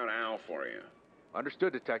check out Al for you.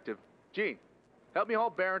 Understood, Detective. Gene, help me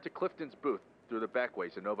haul Baron to Clifton's booth through the back way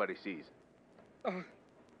so nobody sees.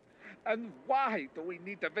 And why do we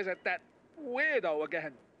need to visit that weirdo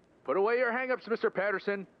again? Put away your hang-ups, Mr.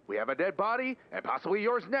 Patterson. We have a dead body, and possibly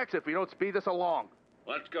yours next if we don't speed this along.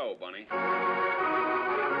 Let's go, Bunny.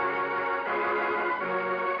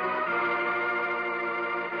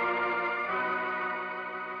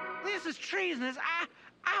 This is treasonous.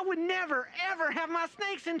 I would never, ever have my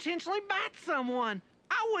snakes intentionally bite someone.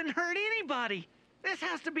 I wouldn't hurt anybody. This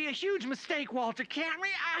has to be a huge mistake, Walter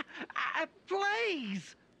Camry.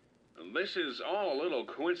 Please. This is all a little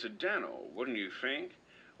coincidental, wouldn't you think?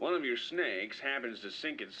 One of your snakes happens to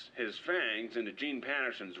sink his fangs into Gene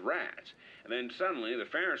Patterson's rat, and then suddenly the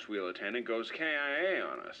Ferris wheel attendant goes KIA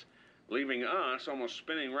on us, leaving us almost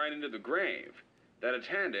spinning right into the grave. That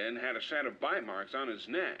attendant had a set of bite marks on his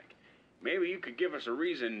neck. Maybe you could give us a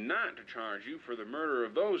reason not to charge you for the murder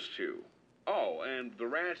of those two. Oh, and the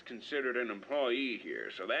rat's considered an employee here,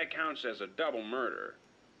 so that counts as a double murder.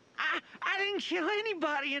 I didn't kill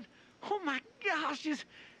anybody, and oh my gosh, is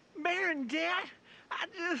Baron dead?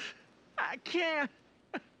 I can't.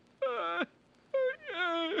 Oh,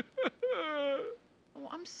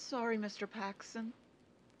 I'm sorry, Mr. Paxson.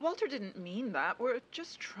 Walter didn't mean that. We're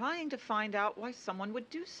just trying to find out why someone would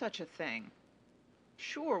do such a thing.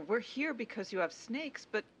 Sure, we're here because you have snakes,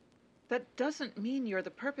 but that doesn't mean you're the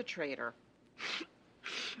perpetrator.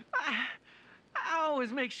 I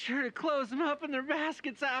always make sure to close them up in their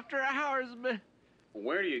baskets after hours, but...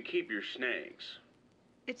 Where do you keep your snakes?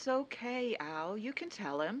 It's okay, Al. You can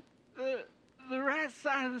tell him. The right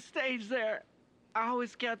side of the stage there. I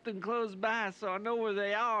always kept them close by so I know where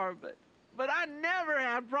they are, but I never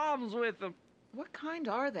had problems with them. What kind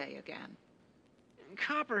are they again?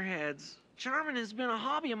 Copperheads. Charming has been a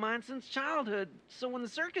hobby of mine since childhood, so when the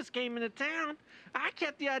circus came into town, I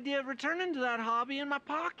kept the idea of returning to that hobby in my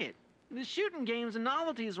pocket. The shooting games and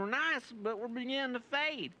novelties were nice, but were beginning to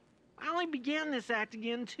fade. I only began this act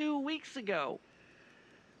again 2 weeks ago.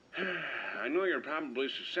 I know you're probably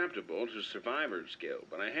susceptible to survivor's guilt,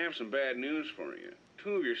 but I have some bad news for you. 2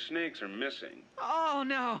 of your snakes are missing. Oh,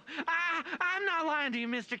 no. I'm not lying to you,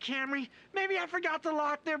 Mr. Camry. Maybe I forgot to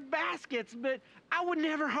lock their baskets, but I would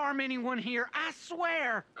never harm anyone here, I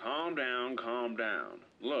swear. Calm down, calm down.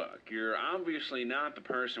 Look, you're obviously not the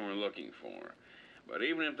person we're looking for. But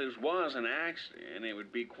even if this was an accident, it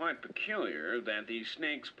would be quite peculiar that these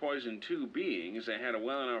snakes poisoned 2 beings that had a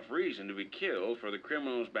well enough reason to be killed for the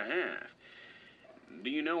criminal's behalf. Do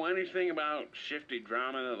you know anything about shifty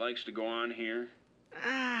drama that likes to go on here?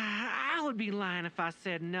 I would be lying if I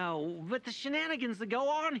said no, but the shenanigans that go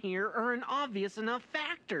on here are an obvious enough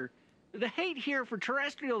factor. The hate here for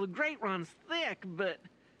Terrestrial the Great runs thick, but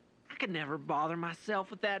I could never bother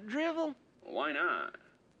myself with that drivel. Why not?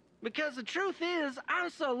 Because the truth is,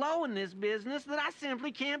 I'm so low in this business that I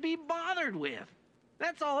simply can't be bothered with.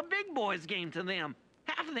 That's all a big boy's game to them.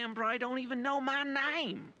 Half of them probably don't even know my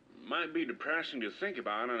name. Might be depressing to think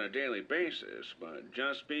about on a daily basis, but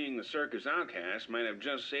just being the circus outcast might have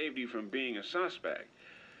just saved you from being a suspect.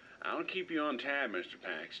 I'll keep you on tab, Mr.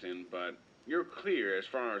 Paxton, but you're clear as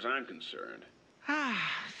far as I'm concerned.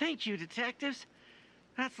 Thank you, detectives.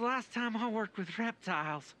 That's the last time I worked with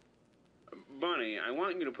reptiles. Bunny, I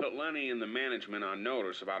want you to put Lenny and the management on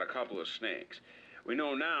notice about a couple of snakes. We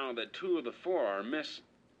know now that 2 of the 4 are missing.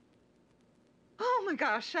 Oh, my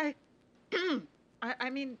gosh, I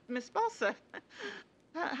mean, Miss Balsa,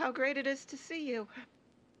 how great it is to see you.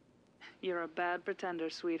 You're a bad pretender,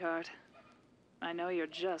 sweetheart. I know you're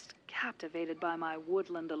just captivated by my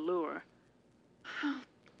woodland allure.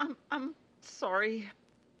 I'm sorry.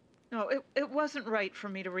 No, it wasn't right for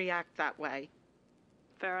me to react that way.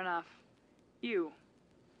 Fair enough. You,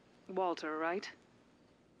 Walter, right?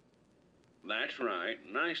 That's right.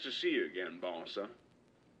 Nice to see you again, Balsa.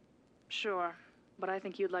 Sure, but I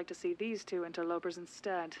think you'd like to see these 2 interlopers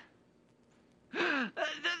instead.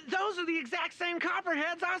 Those are the exact same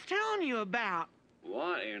copperheads I was telling you about.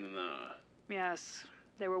 What in the... Yes,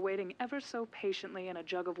 they were waiting ever so patiently in a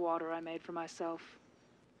jug of water I made for myself.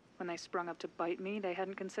 When they sprung up to bite me, they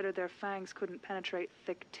hadn't considered their fangs couldn't penetrate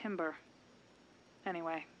thick timber.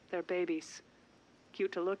 Anyway, they're babies.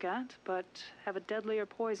 Cute to look at, but have a deadlier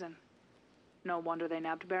poison. No wonder they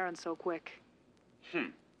nabbed Baron so quick.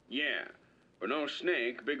 Yeah. But no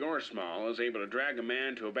snake, big or small, is able to drag a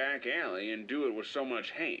man to a back alley and do it with so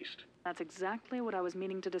much haste. That's exactly what I was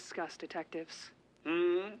meaning to discuss, detectives.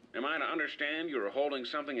 Am I to understand you were holding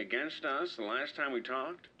something against us the last time we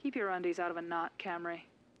talked? Keep your undies out of a knot, Camry.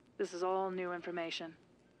 This is all new information.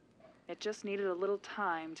 It just needed a little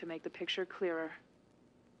time to make the picture clearer.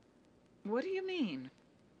 What do you mean?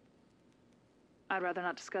 I'd rather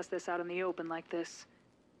not discuss this out in the open like this.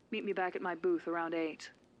 Meet me back at my booth around 8,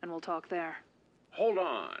 and we'll talk there. Hold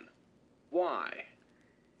on. Why?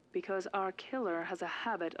 Because our killer has a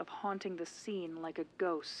habit of haunting the scene like a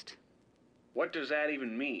ghost. What does that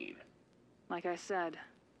even mean? Like I said,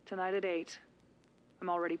 tonight at 8. I'm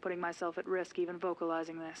already putting myself at risk even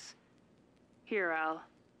vocalizing this. Here, Al.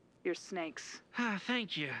 Your snakes.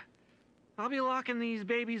 Thank you. I'll be locking these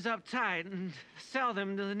babies up tight and sell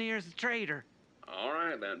them to the nearest trader. All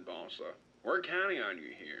right then, Balsa. We're counting on you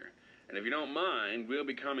here. And if you don't mind, we'll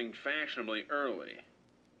be coming fashionably early.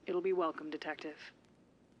 It'll be welcome, Detective.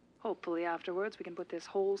 Hopefully afterwards we can put this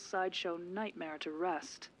whole sideshow nightmare to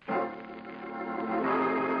rest.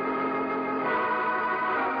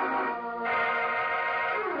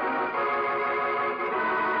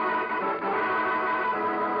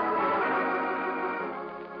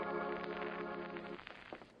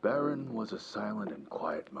 Baron was a silent and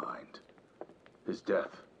quiet mind. His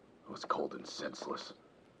death was cold and senseless.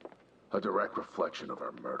 A direct reflection of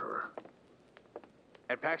our murderer.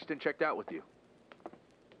 And Paxton checked out with you.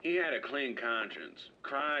 He had a clean conscience.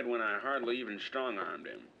 Cried when I hardly even strong-armed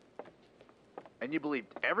him. And you believed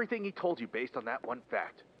everything he told you based on that one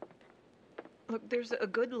fact. Look, there's a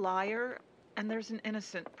good liar, and there's an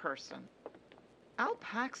innocent person. Al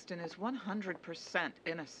Paxton is 100%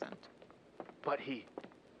 innocent. But he...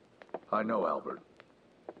 I know, Albert.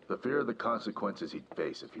 The fear of the consequences he'd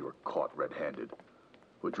face if he were caught red-handed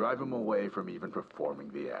would drive him away from even performing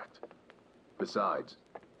the act. Besides,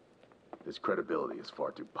 his credibility is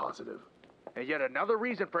far too positive. And yet another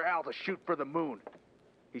reason for Al to shoot for the moon.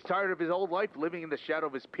 He's tired of his old life living in the shadow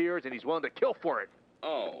of his peers, and he's willing to kill for it.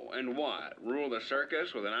 Oh, and what? Rule the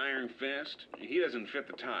circus with an iron fist? He doesn't fit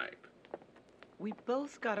the type. We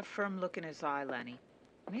both got a firm look in his eye, Lenny.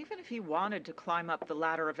 And even if he wanted to climb up the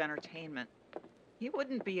ladder of entertainment, he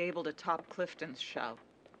wouldn't be able to top Clifton's show.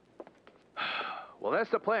 Well,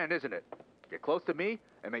 that's the plan, isn't it? Get close to me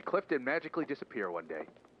and make Clifton magically disappear one day.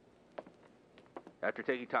 After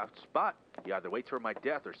taking top spot, he either waits for my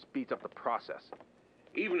death or speeds up the process.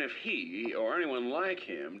 Even if he, or anyone like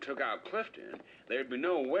him, took out Clifton, there'd be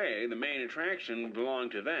no way the main attraction would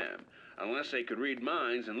belong to them, unless they could read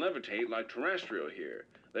minds and levitate like terrestrial here.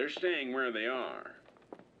 They're staying where they are.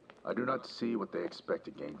 I do not see what they expect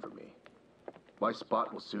to gain from me. My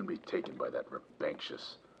spot will soon be taken by that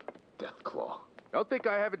rambunctious Deathclaw. Don't think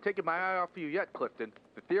I haven't taken my eye off of you yet, Clifton.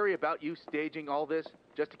 The theory about you staging all this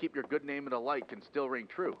just to keep your good name in the light can still ring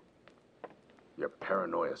true. Your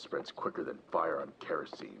paranoia spreads quicker than fire on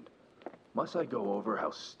kerosene. Must I go over how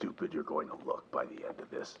stupid you're going to look by the end of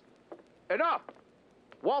this? Enough!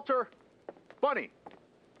 Walter, Bunny,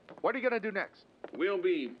 what are you going to do next? We'll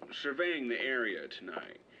be surveying the area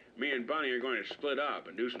tonight. Me and Bunny are going to split up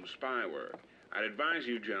and do some spy work. I'd advise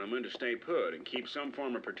you gentlemen to stay put and keep some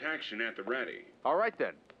form of protection at the ready. All right,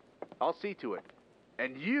 then. I'll see to it.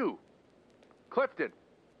 And you, Clifton,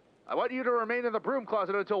 I want you to remain in the broom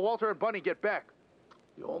closet until Walter and Bunny get back.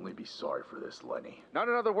 You'll only be sorry for this, Lenny. Not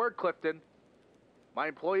another word, Clifton. My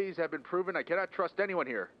employees have been proven I cannot trust anyone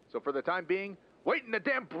here. So for the time being, wait in the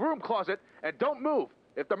damn broom closet and don't move.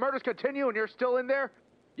 If the murders continue and you're still in there,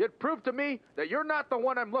 you'd prove to me that you're not the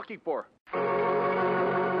one I'm looking for.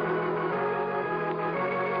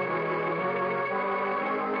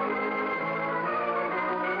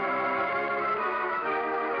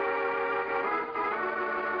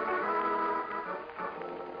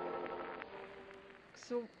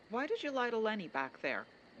 So why did you lie to Lenny back there?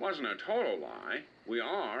 Wasn't a total lie. We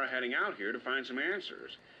are heading out here to find some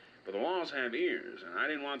answers. But the walls have ears, and I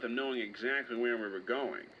didn't want them knowing exactly where we were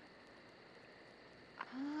going.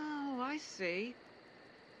 Oh, I see.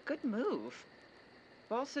 Good move.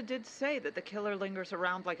 Balsa did say that the killer lingers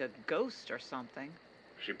around like a ghost or something.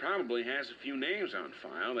 She probably has a few names on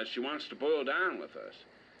file that she wants to boil down with us.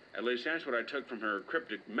 At least that's what I took from her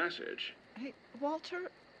cryptic message. Hey,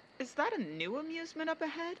 Walter, is that a new amusement up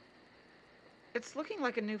ahead? It's looking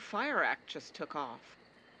like a new fire act just took off.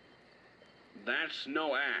 That's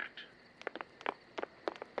no act.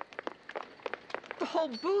 The whole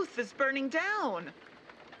booth is burning down.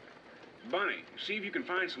 Bunny, see if you can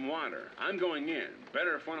find some water. I'm going in.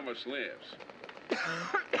 Better if one of us lives.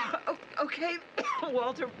 Okay,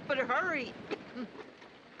 Walter, but hurry.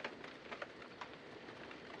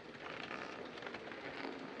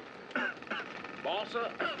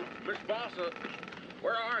 Balsa? Miss Balsa,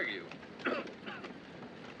 where are you?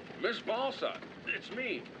 Miss Balsa, it's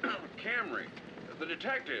me, Camry, the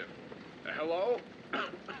detective. Hello?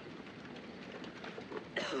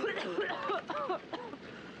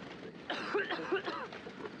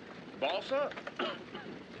 Balsa?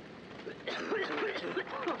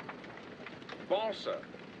 Balsa,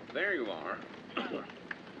 there you are.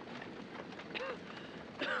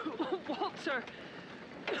 Walter,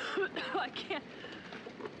 I can't.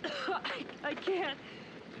 I can't.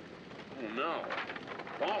 Oh no,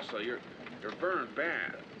 Balsa, you're burned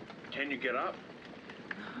bad. Can you get up?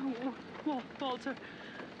 Walter,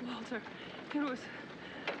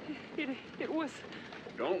 it was.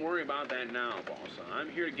 Don't worry about that now, Balsa. I'm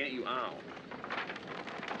here to get you out.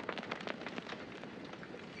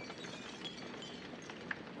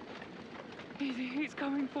 He's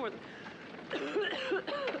coming for them.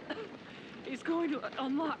 He's going to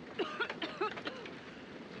unlock.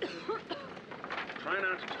 Try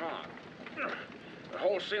not to talk. The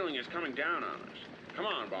whole ceiling is coming down on us. Come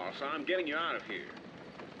on, Balsa. I'm getting you out of here.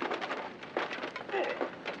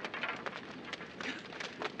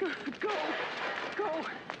 Go.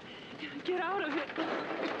 Get out of it.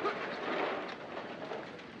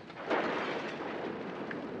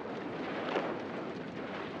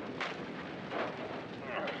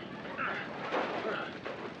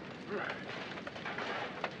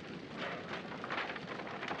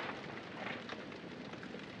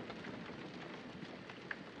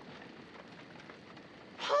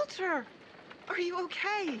 Walter, are you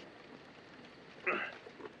okay?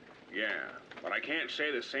 Yeah, but I can't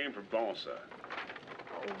say the same for Balsa.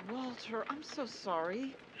 Oh, Walter, I'm so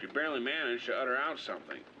sorry. She barely managed to utter out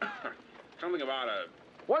something. Something about a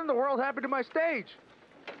What in the world happened to my stage?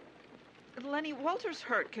 Lenny, Walter's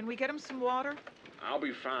hurt. Can we get him some water? I'll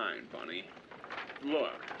be fine, Bunny.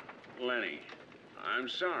 Look, Lenny, I'm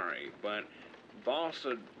sorry, but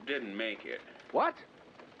Balsa didn't make it. What?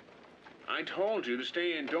 I told you to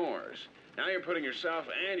stay indoors. Now you're putting yourself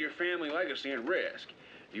and your family legacy at risk.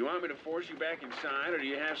 Do you want me to force you back inside, or do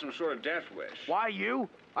you have some sort of death wish? Why you?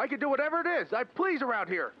 I can do whatever it is I please around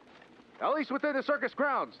here. At least within the circus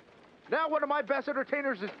grounds. Now one of my best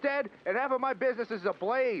entertainers is dead, and half of my business is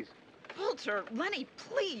ablaze. Walter, Lenny,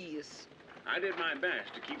 please. I did my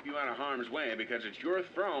best to keep you out of harm's way because it's your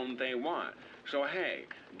throne they want. So hey,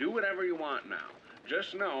 do whatever you want now.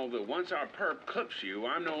 Just know that once our perp clips you,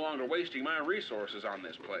 I'm no longer wasting my resources on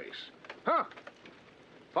this place. Huh.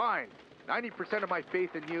 Fine. 90% of my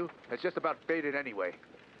faith in you has just about faded anyway.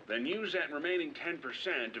 Then use that remaining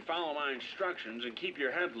 10% to follow my instructions and keep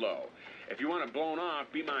your head low. If you want it blown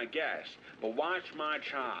off, be my guest. But watch my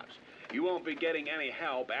chops. You won't be getting any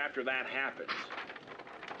help after that happens.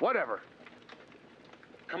 Whatever.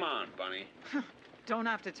 Come on, Bunny. Don't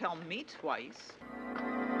have to tell me twice.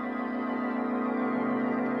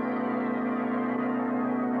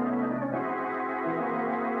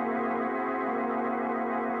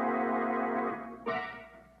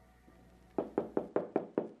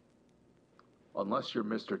 Unless you're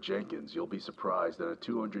Mr. Jenkins, you'll be surprised that a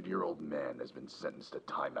 200-year-old man has been sentenced to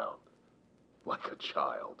timeout. Like a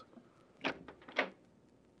child.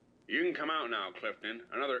 You can come out now, Clifton.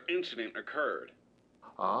 Another incident occurred.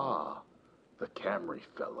 Ah, the Camry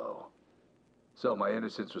fellow. So my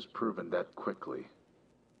innocence was proven that quickly.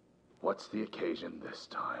 What's the occasion this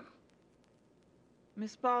time?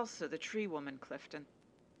 Miss Balsa, the tree woman, Clifton.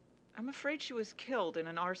 I'm afraid she was killed in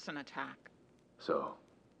an arson attack. So,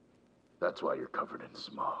 that's why you're covered in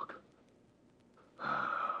smog.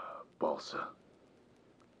 Balsa.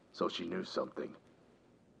 So she knew something.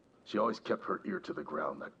 She always kept her ear to the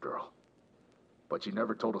ground, that girl. But she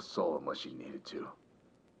never told a soul unless she needed to.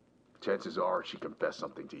 Chances are she confessed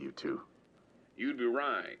something to you, too. You'd be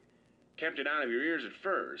right. Kept it out of your ears at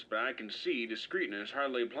first, but I can see discreetness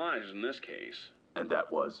hardly applies in this case. And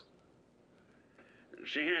that was?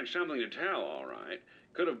 She had something to tell, all right.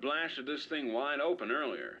 Could have blasted this thing wide open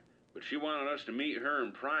earlier, but she wanted us to meet her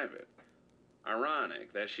in private.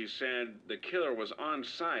 Ironic that she said the killer was on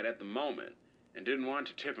site at the moment and didn't want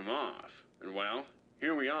to tip him off. And well,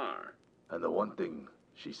 here we are. And the one thing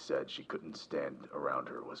she said she couldn't stand around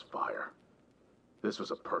her was fire. This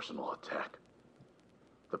was a personal attack.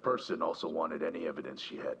 The person also wanted any evidence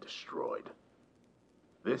she had destroyed.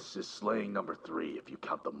 This is slaying number 3 if you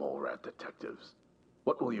count the mole rat detectives.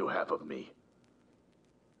 What will you have of me?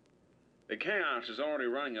 The chaos is already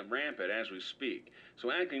running up rampant as we speak,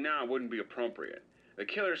 so acting now wouldn't be appropriate. The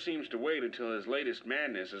killer seems to wait until his latest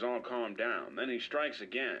madness is all calmed down, then he strikes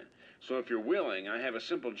again. So if you're willing, I have a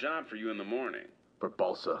simple job for you in the morning. For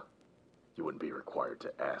Balsa, you wouldn't be required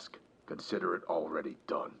to ask. Consider it already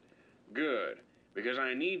done. Good, because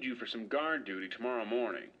I need you for some guard duty tomorrow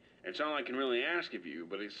morning. It's all I can really ask of you,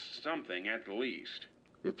 but it's something at the least.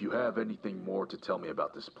 If you have anything more to tell me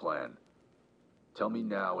about this plan, tell me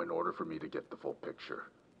now in order for me to get the full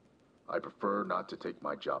picture. I prefer not to take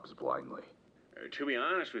my jobs blindly. To be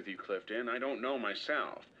honest with you, Clifton, I don't know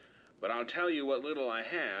myself. But I'll tell you what little I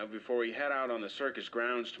have before we head out on the circus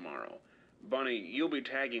grounds tomorrow. Bunny, you'll be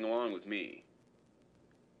tagging along with me.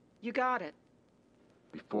 You got it.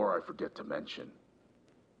 Before I forget to mention,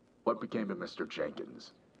 what became of Mr.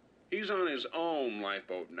 Jenkins? He's on his own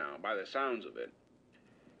lifeboat now, by the sounds of it.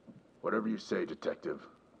 Whatever you say, Detective.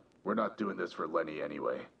 We're not doing this for Lenny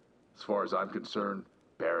anyway. As far as I'm concerned,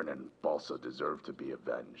 Baron and Balsa deserve to be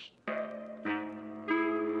avenged.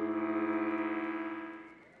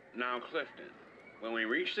 Now, Clifton, when we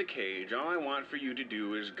reach the cage, all I want for you to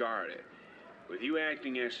do is guard it. With you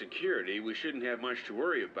acting as security, we shouldn't have much to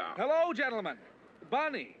worry about. Hello, gentlemen.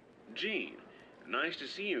 Bunny. Gene, nice to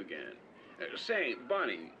see you again. Say,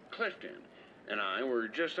 Bunny, Clifton, and I were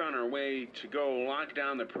just on our way to go lock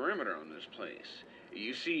down the perimeter on this place.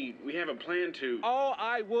 You see, we have a plan to... Oh,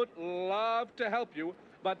 I would love to help you,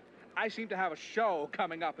 but I seem to have a show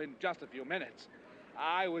coming up in just a few minutes.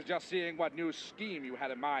 I was just seeing what new scheme you had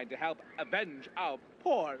in mind to help avenge our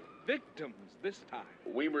poor victims this time.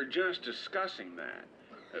 We were just discussing that.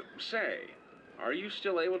 Say, are you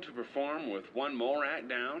still able to perform with one mole rat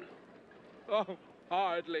down? Oh,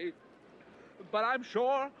 hardly. But I'm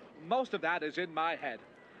sure most of that is in my head.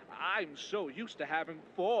 I'm so used to having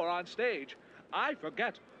 4 on stage, I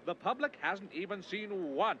forget the public hasn't even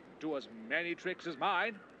seen one do as many tricks as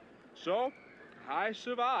mine. So, I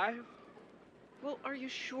survive. Well, are you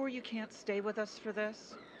sure you can't stay with us for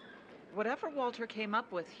this? whatever Walter came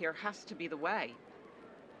up with here has to be the way.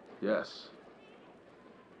 Yes.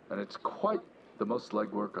 And it's quite the most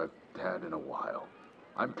legwork I've had in a while.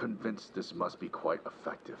 I'm convinced this must be quite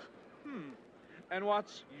effective. And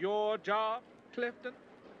what's your job, Clifton?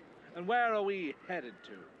 And where are we headed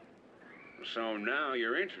to? So now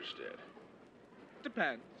you're interested.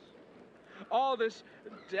 Depends. All this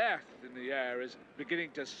death in the air is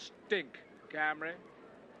beginning to stink, Camry.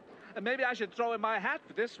 And maybe I should throw in my hat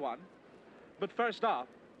for this one. But first off,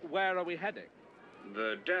 where are we heading?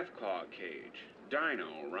 The Deathclaw cage.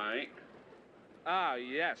 Dino, right? Ah,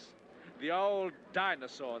 yes. The old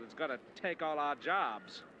dinosaur that's gonna take all our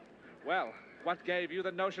jobs. Well, what gave you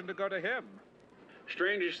the notion to go to him?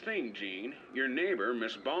 Strangest thing, Gene. Your neighbor,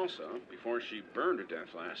 Miss Balsa, before she burned to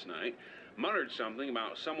death last night, muttered something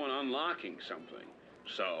about someone unlocking something.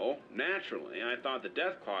 So, naturally, I thought the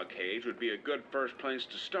Deathclaw cage would be a good first place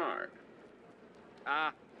to start.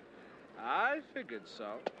 Ah, I figured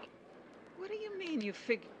so. What do you mean you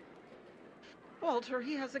Walter,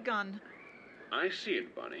 he has a gun. I see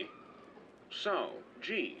it, Bunny. So,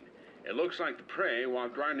 Gene, it looks like the prey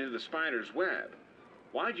walked right into the spider's web.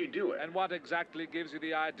 Why'd you do it? And what exactly gives you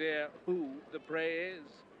the idea who the prey is?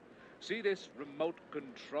 See this remote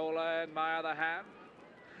controller in my other hand?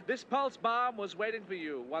 This pulse bomb was waiting for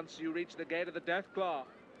you once you reached the gate of the Deathclaw.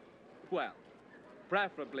 Well,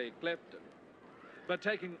 preferably Clifton. But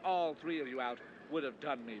taking all three of you out would have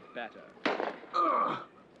done me better.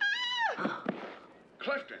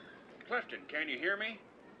 Clifton! Clifton, can you hear me?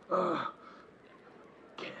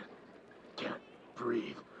 Can't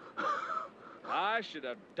breathe. I should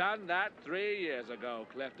have done that 3 years ago,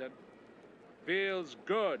 Clifton. Feels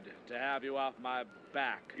good to have you off my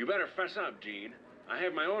back. You better fess up, Gene. I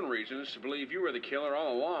have my own reasons to believe you were the killer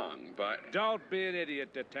all along, but... Don't be an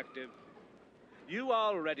idiot, Detective. You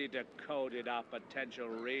already decoded our potential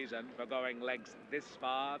reason for going lengths this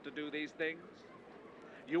far to do these things?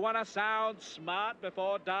 You want to sound smart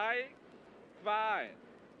before dying? Fine.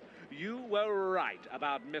 You were right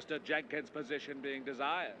about Mr. Jenkins' position being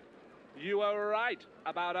desired. You were right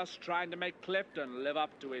about us trying to make Clifton live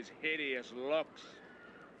up to his hideous looks.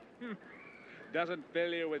 Doesn't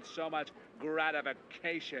fill you with so much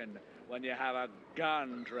gratification when you have a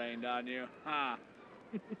gun trained on you, huh?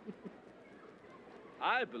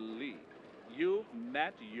 I believe you've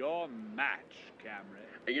met your match,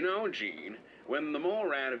 Camry. You know, Gene, when the mole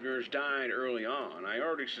rat of yours died early on, I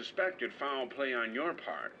already suspected foul play on your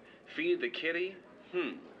part. Feed the kitty?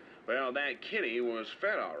 Well, that kitty was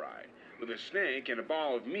fed all right, with a snake and a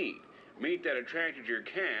ball of meat. Meat that attracted your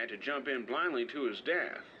cat to jump in blindly to his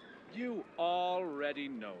death. You already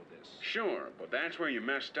know this. Sure, but that's where you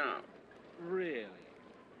messed up. Really?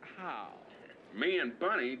 How? Me and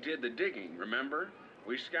Bunny did the digging, remember?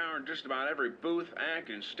 We scoured just about every booth, act,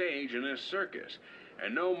 and stage in this circus,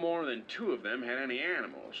 and no more than 2 of them had any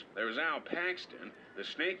animals. There was Al Paxton, the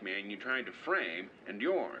snake man you tried to frame, and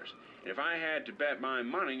yours. And if I had to bet my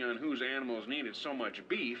money on whose animals needed so much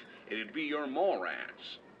beef, it'd be your mole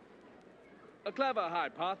rats. A clever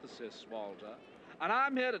hypothesis, Walter. And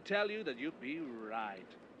I'm here to tell you that you'd be right.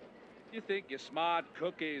 You think you're smart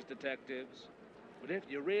cookies, detectives. But if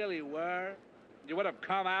you really were, you would have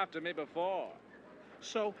come after me before.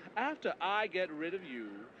 So after I get rid of you,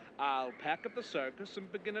 I'll pack up the circus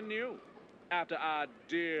and begin anew. After our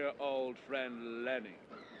dear old friend Lenny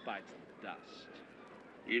bites the dust.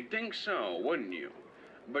 You'd think so, wouldn't you?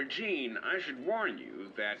 But, Gene, I should warn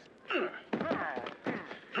you that...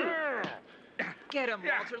 Get him,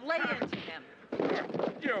 Walter. Lay into him.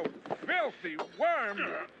 You filthy worm!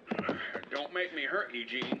 Don't make me hurt you,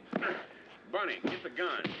 Gene. Bunny, get the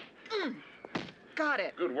gun. Got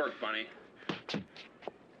it. Good work, Bunny.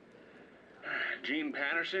 Gene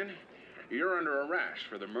Patterson, you're under arrest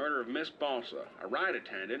for the murder of Miss Balsa, a ride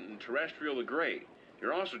attendant in Terrestrial the Great.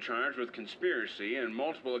 You're also charged with conspiracy and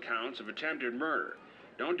multiple accounts of attempted murder.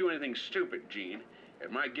 Don't do anything stupid, Gene.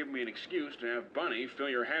 It might give me an excuse to have Bunny fill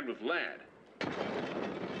your head with lead.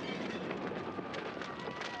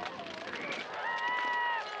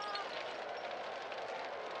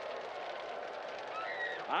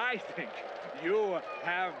 I think you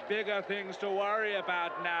have bigger things to worry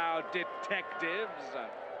about now, detectives.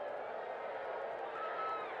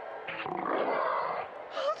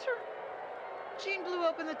 Walter! Gene blew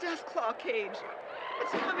open the Deathclaw cage.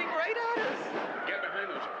 It's coming right at us. Get behind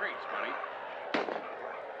those crates, Bunny.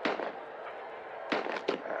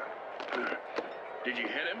 Did you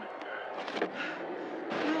hit him?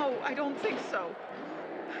 No, I don't think so.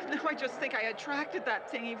 Now I just think I attracted that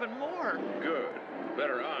thing even more. Good.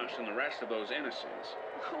 Better us than the rest of those innocents.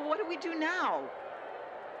 What do we do now?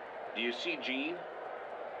 Do you see Gene?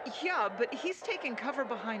 Yeah, but he's taking cover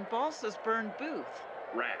behind Balsa's burned booth.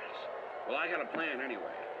 Rats. Well, I got a plan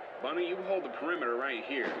anyway. Bunny, you hold the perimeter right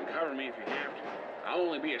here and cover me if you have to. I'll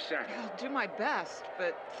only be a second. I'll do my best,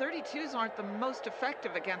 but 32s aren't the most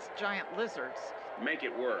effective against giant lizards. Make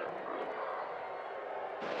it work.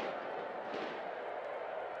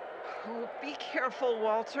 Oh, be careful,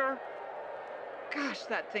 Walter. Gosh,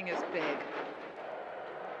 that thing is big.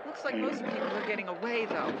 Looks like most people are getting away,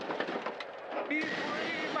 though. Be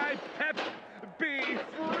free, my pet! Be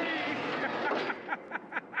free!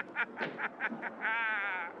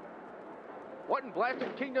 What in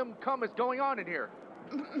blasted kingdom come is going on in here?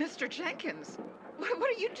 Mr. Jenkins, what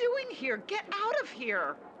are you doing here? Get out of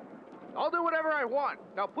here! I'll do whatever I want.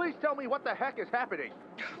 Now please tell me what the heck is happening.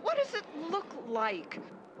 What does it look like?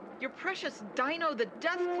 Your precious Dino the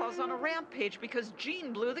Deathclaw's on a rampage because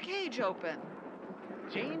Jean blew the cage open.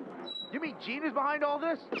 Jean? You mean Jean is behind all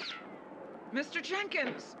this? Mr.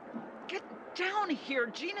 Jenkins, get down here.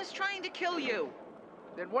 Jean is trying to kill you.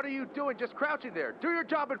 Then what are you doing just crouching there? Do your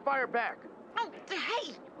job and fire back. Oh,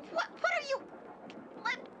 hey! What are you...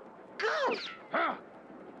 Let go!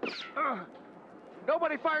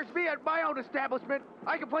 Nobody fires me at my own establishment.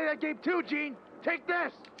 I can play that game too, Jean. Take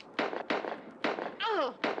this!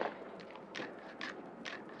 Ugh.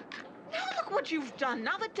 Now look what you've done.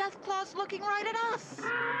 Now the Deathclaw's looking right at us.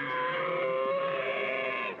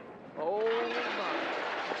 Oh, my.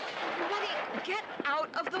 Buddy, get out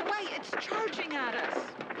of the way. It's charging at us.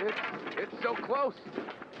 It's so close.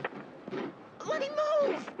 Let him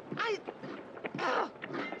move.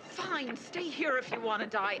 Fine, stay here if you want to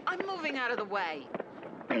die. I'm moving out of the way.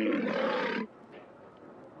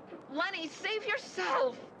 Lenny, save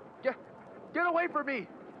yourself. Get away from me.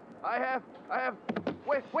 I have,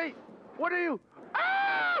 wait, what are you?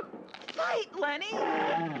 Ah! Fight, Lenny.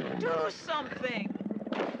 Do something.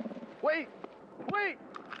 Wait,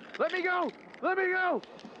 let me go.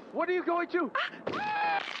 What are you going to?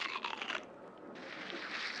 Ah!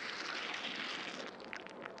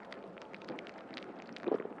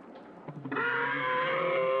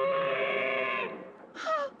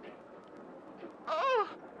 Oh,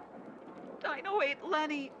 Dino ate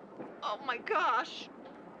Lenny. Oh my gosh.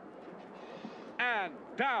 And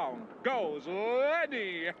down goes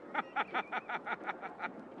Lenny.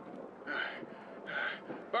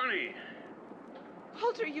 Bunny!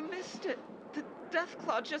 Walter, you missed it. The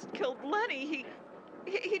Deathclaw just killed Lenny.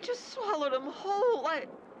 He just swallowed him whole.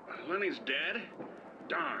 Lenny's dead?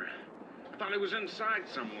 Darn. I thought he was inside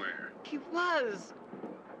somewhere. He was.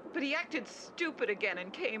 But he acted stupid again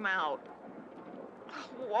and came out. Oh,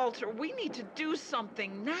 Walter, we need to do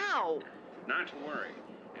something now. Not to worry.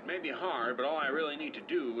 It may be hard, but all I really need to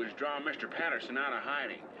do is draw Mr. Patterson out of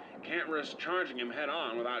hiding. Can't risk charging him head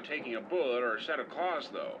on without taking a bullet or a set of claws,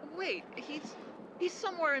 though. Wait, he's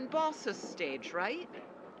somewhere in Balsa's stage, right?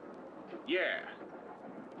 Yeah.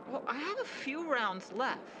 Well, I have a few rounds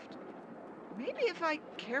left. Maybe if I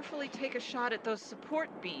carefully take a shot at those support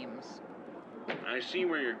beams. I see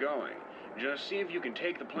where you're going. Just see if you can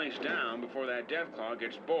take the place down before that Deathclaw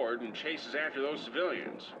gets bored and chases after those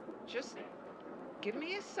civilians. Just give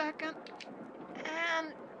me a second.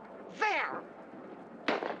 And there!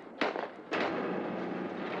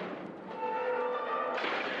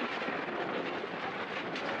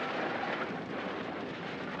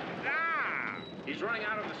 He's running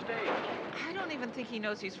out of the stage. I don't even think he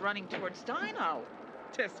knows he's running towards Dino.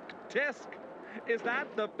 Tisk. Is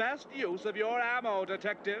that the best use of your ammo,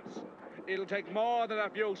 detectives? It'll take more than a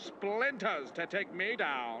few splinters to take me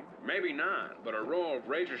down. Maybe not, but a row of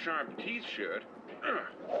razor-sharp teeth should.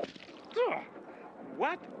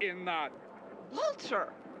 What in the...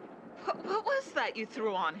 Walter! What was that you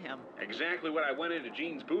threw on him? Exactly what I went into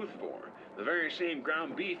Gene's booth for. The very same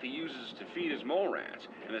ground beef he uses to feed his mole rats,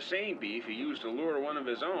 and the same beef he used to lure one of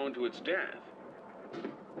his own to its death.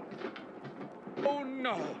 Oh,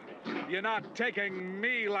 no. You're not taking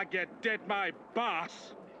me like you did my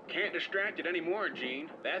boss. Can't distract it anymore, Gene.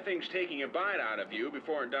 That thing's taking a bite out of you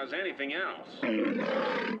before it does anything else.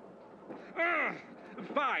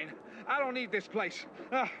 Fine. I don't need this place.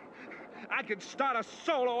 I can start a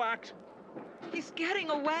solo act. He's getting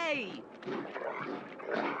away.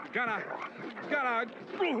 Gonna...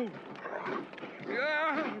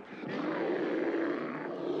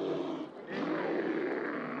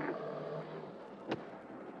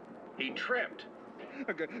 He tripped.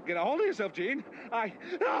 Get a hold of yourself, Gene.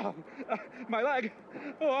 My leg.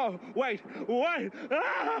 Oh, wait.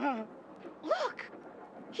 Ah! Look,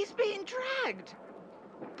 he's being dragged.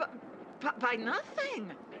 But by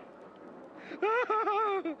nothing.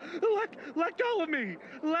 Let go of me.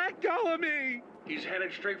 Let go of me. He's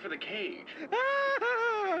headed straight for the cage.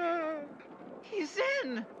 He's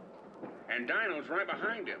in. And Dino's right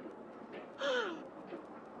behind him.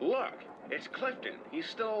 Look, it's Clifton. He's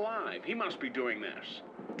still alive. He must be doing this.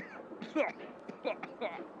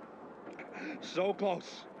 So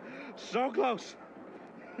close. So close.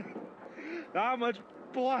 How much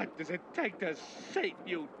blood does it take to sate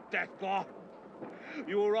you, Deathclaw?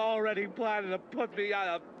 You were already planning to put me out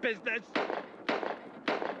of business.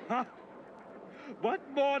 Huh? What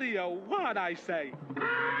more do you want, I say?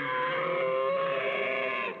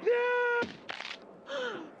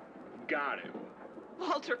 Got him.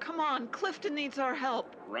 Walter, come on. Clifton needs our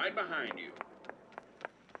help. Right behind you.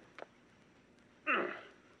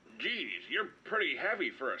 Geez, you're pretty heavy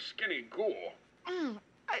for a skinny ghoul.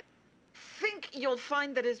 I think you'll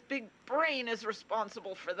find that his big brain is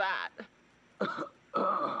responsible for that.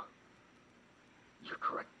 You're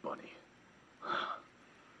correct, Bunny.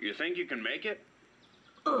 You think you can make it?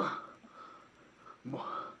 More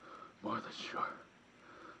than sure.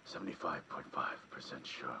 75.5%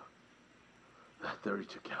 sure. That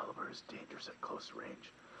 .32 caliber is dangerous at close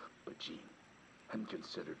range, but Gene hadn't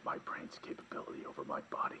considered my brain's capability over my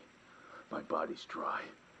body. My body's dry,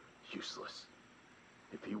 useless.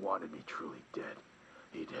 If he wanted me truly dead,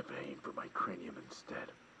 he'd have aimed for my cranium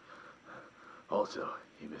instead. Also,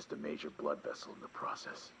 he missed a major blood vessel in the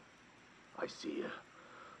process. I see you.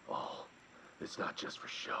 All. It's not just for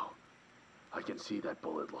show. I can see that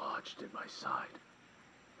bullet lodged in my side.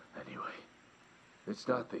 Anyway, it's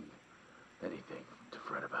anything to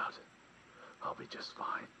fret about. I'll be just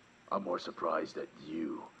fine. I'm more surprised that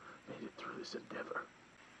you made it through this endeavor.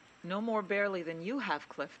 No more barely than you have,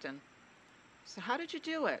 Clifton. So how did you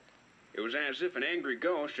do it? It was as if an angry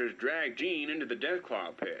ghost just dragged Gene into the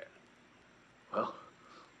Deathclaw pit. Well,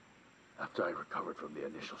 after I recovered from the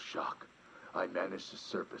initial shock, I managed to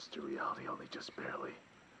surface to reality only just barely.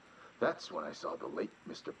 That's when I saw the late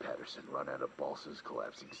Mr. Patterson run out of Balsa's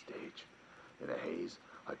collapsing stage. In a haze,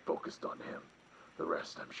 I focused on him. The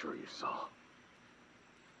rest I'm sure you saw.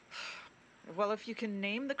 Well, if you can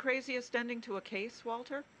name the craziest ending to a case,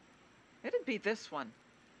 Walter, it'd be this one.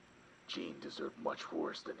 Gene deserved much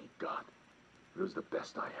worse than he got. It was the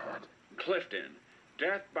best I had. Clifton,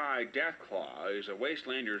 death by Deathclaw is a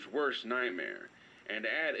wastelander's worst nightmare. And to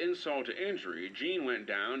add insult to injury, Gene went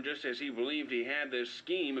down just as he believed he had this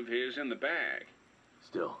scheme of his in the bag.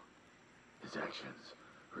 Still, his actions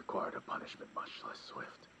required a punishment much less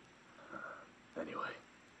swift. Anyway,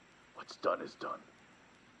 what's done is done.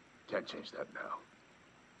 Can't change that now.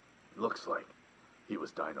 Looks like he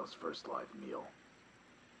was Dino's first live meal.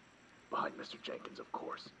 Behind Mr. Jenkins, of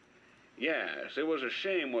course. Yes, it was a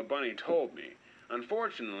shame what Bunny told me.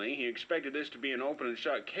 Unfortunately, he expected this to be an open and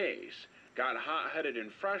shut case. Got hot-headed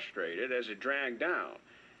and frustrated as it dragged down.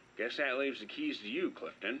 Guess that leaves the keys to you,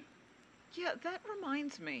 Clifton. Yeah, that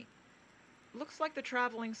reminds me. Looks like the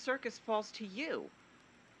traveling circus falls to you.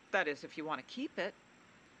 That is, if you want to keep it.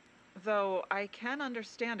 Though I can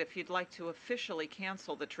understand if you'd like to officially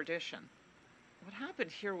cancel the tradition. What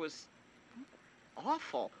happened here was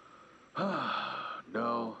awful.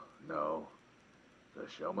 No. The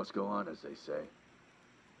show must go on, as they say.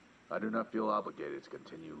 I do not feel obligated to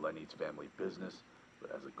continue Lenny's family business, but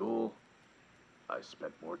as a ghoul, I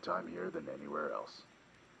spent more time here than anywhere else.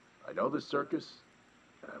 I know the circus,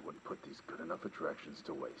 and I wouldn't put these good enough attractions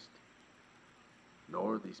to waste.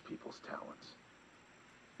 Nor these people's talents.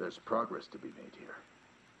 There's progress to be made here.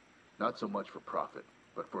 Not so much for profit,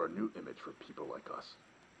 but for a new image for people like us.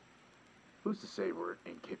 Who's to say we're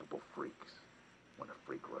incapable freaks when a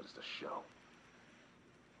freak runs the show?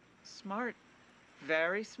 Smart.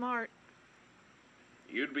 Very smart.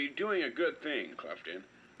 You'd be doing a good thing, Clifton.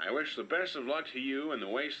 I wish the best of luck to you and the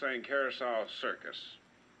Wasteland Carousel Circus.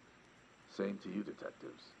 Same to you,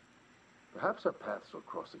 detectives. Perhaps our paths will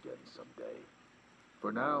cross again someday.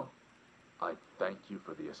 For now, I thank you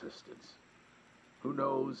for the assistance. Who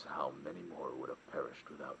knows how many more would have perished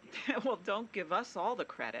without you. Well, don't give us all the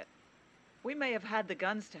credit. We may have had the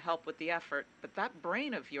guns to help with the effort, but that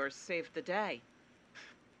brain of yours saved the day.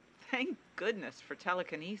 Thank goodness for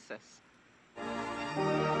telekinesis.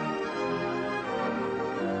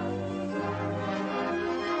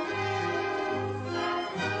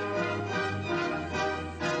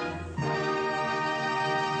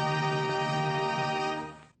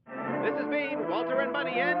 This has been Walter and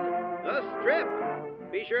Bunny in The Strip.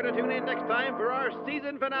 Be sure to tune in next time for our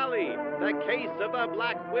season finale, The Case of the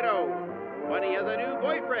Black Widow. Bunny has a new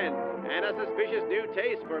boyfriend and a suspicious new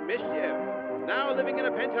taste for mischief. Now living in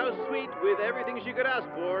a penthouse suite with everything she could ask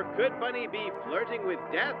for, could Bunny be flirting with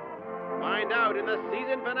death? Find out in the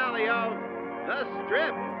season finale of The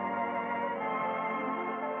Strip.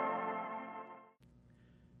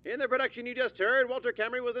 In the production you just heard, Walter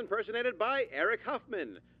Camry was impersonated by Eric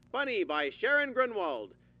Huffman, Bunny by Sharon Grunwald,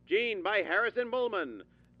 Gene by Harrison Bullman,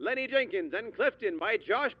 Lenny Jenkins and Clifton by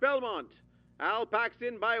Josh Belmont, Al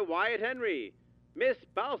Paxton by Wyatt Henry, Miss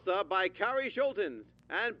Balsa by Carrie Schultens,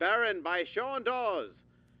 and Baron by Sean Dawes.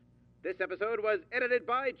 This episode was edited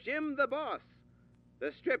by Jim the Boss.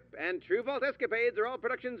 The Strip and True Vault Escapades are all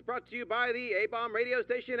productions brought to you by the A-Bomb radio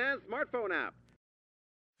station and smartphone app.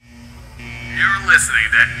 You're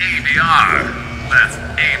listening to ABR. That's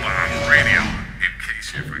A-Bomb Radio, in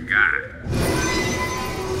case you forgot.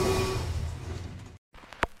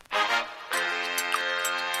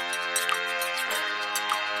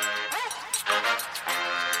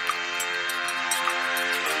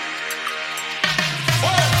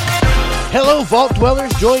 Hello, Vault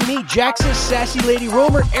Dwellers. Join me, Jaxus, Sassy Lady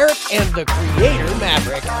Romer, Eric, and the Creator,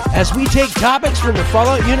 Maverick, as we take topics from the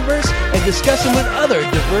Fallout universe and discuss them with other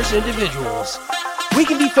diverse individuals. We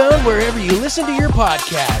can be found wherever you listen to your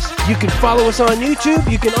podcast. You can follow us on YouTube.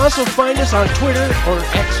 You can also find us on Twitter, or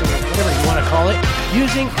X, or whatever you want to call it,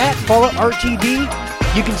 using @FalloutRTB.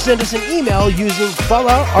 You can send us an email using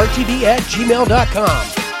falloutrtb@gmail.com.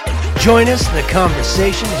 Join us. The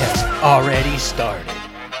conversation has already started.